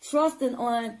stop trusting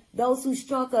on those who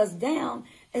struck us down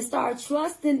and start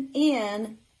trusting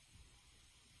in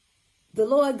the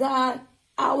Lord God,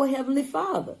 our Heavenly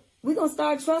Father. We're going to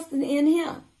start trusting in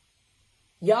Him.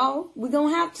 Y'all, we're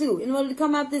going to have to in order to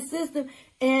come out this system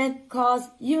and cause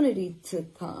unity to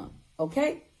come.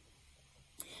 Okay?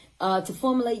 To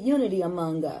formulate unity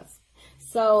among us.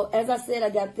 So, as I said, I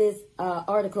got this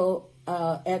article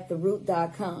at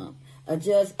theroot.com. A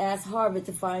judge asked Harvard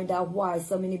to find out why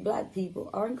so many black people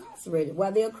are incarcerated,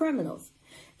 why they are criminals.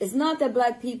 It's not that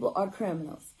black people are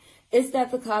criminals. It's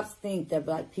that the cops think that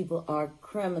black people are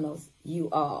criminals, you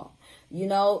all.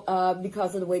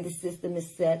 Because of the way the system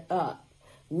is set up.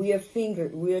 We are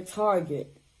fingered, we are targeted,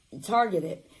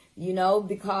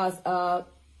 because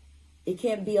it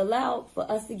can't be allowed for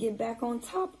us to get back on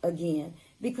top again.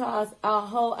 Because our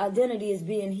whole identity is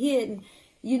being hidden,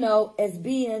 as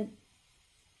being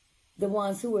the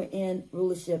ones who are in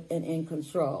rulership and in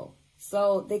control.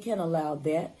 So they can't allow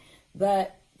that.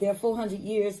 But their 400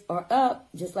 years are up,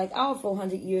 just like our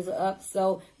 400 years are up.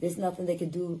 So there's nothing they can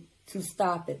do to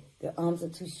stop it. Their arms are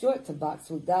too short to box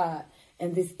with God.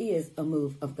 And this is a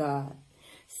move of God.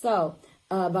 So,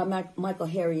 by Michael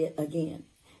Harriet again.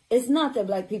 It's not that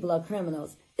black people are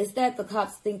criminals. It's that the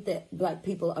cops think that black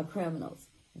people are criminals.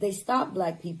 They stop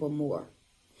black people more.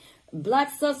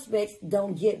 Black suspects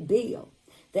don't get bail.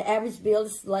 The average bail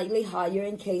is slightly higher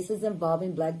in cases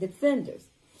involving black defenders.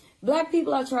 Black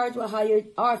people are charged with higher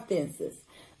offenses.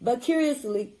 But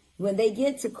curiously, when they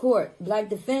get to court, black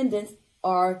defendants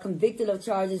are convicted of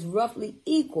charges roughly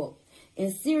equal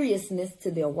in seriousness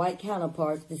to their white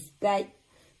counterparts, despite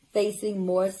facing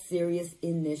more serious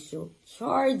initial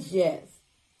charges.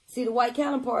 See, the white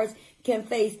counterparts can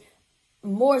face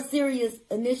more serious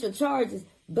initial charges,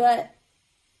 but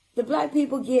the black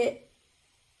people get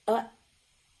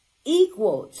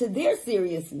equal to their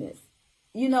seriousness.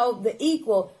 The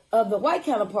equal of the white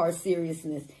counterpart's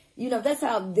seriousness. That's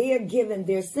how they're given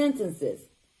their sentences,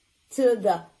 to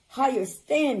the higher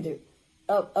standard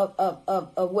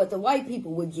of what the white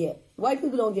people would get. White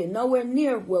people don't get nowhere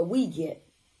near what we get.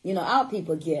 Our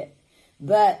people get.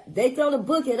 But they throw the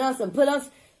book at us and put us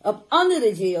up under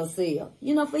the jail cell,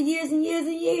 for years and years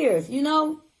and years.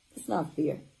 It's not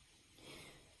fair.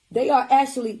 They are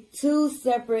actually two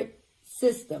separate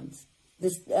systems.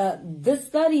 This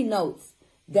study notes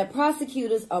that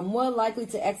prosecutors are more likely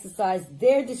to exercise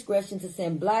their discretion to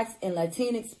send blacks and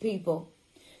Latinx people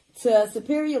to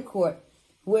superior court,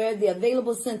 where the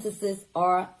available sentences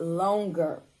are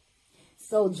longer.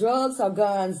 So drugs or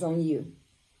guns on you.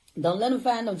 Don't let them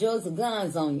find no drugs or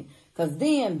guns on you, because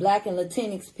then black and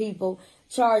Latinx people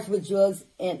charged with drugs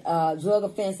and drug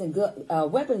offense and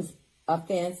weapons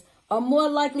offense are more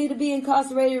likely to be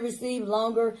incarcerated and receive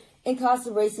longer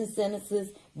incarceration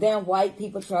sentences than white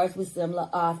people charged with similar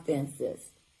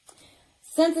offenses.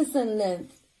 Sentencing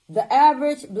length. The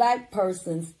average black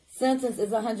person's sentence is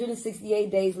 168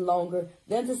 days longer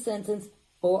than the sentence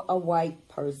for a white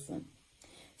person.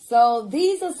 So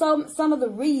these are some of the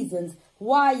reasons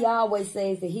why Yahweh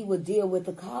says that He would deal with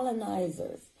the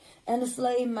colonizers and the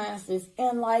slave masters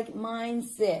and like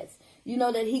mindsets.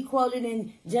 That He quoted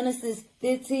in Genesis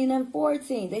 15 and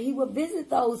 14, that He would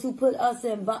visit those who put us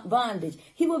in bondage.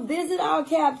 He would visit our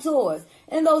captors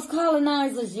and those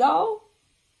colonizers, y'all.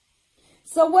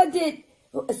 So what did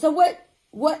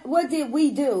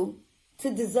we do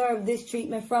to deserve this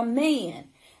treatment from man?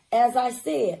 As I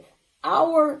said,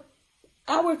 our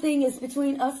thing is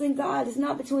between us and God. It's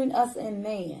not between us and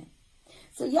man.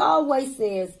 So Yahweh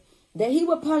says that He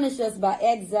will punish us by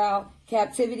exile,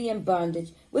 captivity, and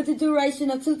bondage, with the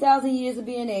duration of 2,000 years of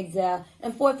being exiled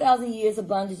and 4,000 years of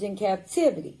bondage and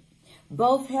captivity.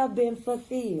 Both have been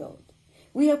fulfilled.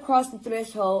 We have crossed the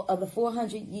threshold of the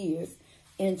 400 years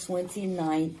in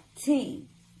 2019.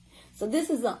 So this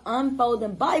is an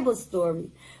unfolding Bible story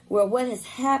where what has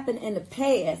happened in the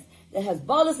past that has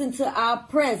brought us into our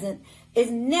present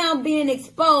is now being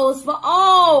exposed for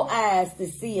all eyes to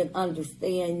see and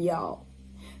understand, y'all.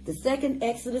 The second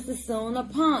Exodus is soon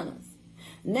upon us.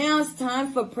 Now it's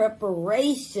time for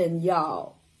preparation,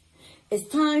 y'all. It's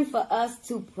time for us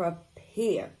to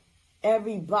prepare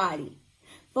everybody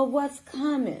for what's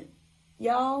coming,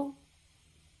 y'all.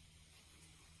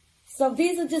 So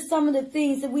these are just some of the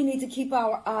things that we need to keep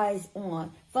our eyes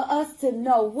on for us to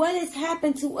know what has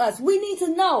happened to us. We need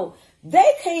to know they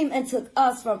came and took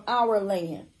us from our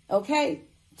land, okay?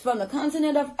 From the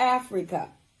continent of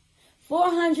Africa,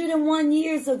 401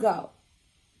 years ago,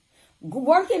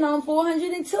 working on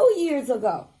 402 years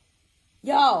ago.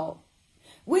 Y'all,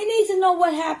 we need to know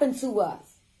what happened to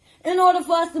us in order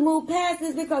for us to move past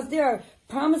this, because there are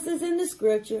promises in the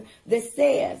scripture that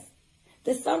says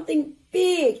that something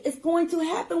big is going to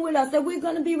happen with us, that we're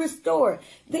going to be restored.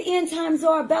 The end times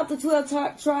are about the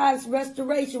 12 tribes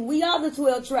restoration. We are the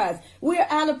 12 tribes. We're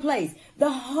out of place.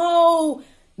 The whole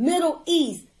Middle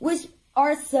East, which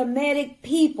are Semitic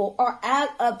people, are out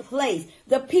of place.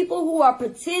 The people who are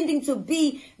pretending to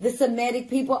be the Semitic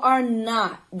people are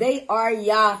not. They are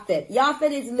Japhet.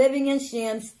 Japhet is living in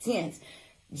Shem's tents.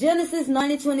 Genesis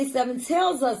 90:27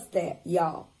 tells us that,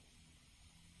 y'all.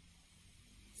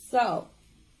 So,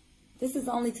 this is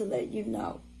only to let you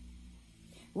know.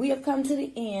 We have come to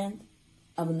the end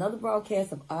of another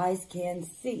broadcast of Eyes Can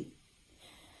See.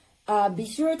 Be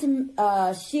sure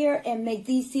to share and make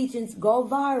these teachings go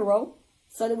viral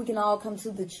so that we can all come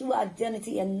to the true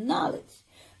identity and knowledge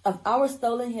of our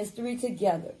stolen history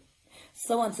together.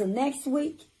 So until next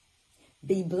week,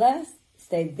 be blessed,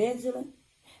 stay vigilant,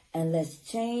 and let's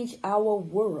change our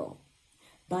world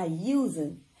by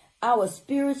using our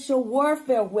spiritual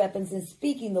warfare weapons and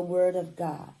speaking the word of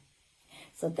God.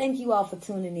 So thank you all for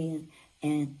tuning in,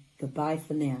 and goodbye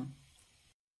for now.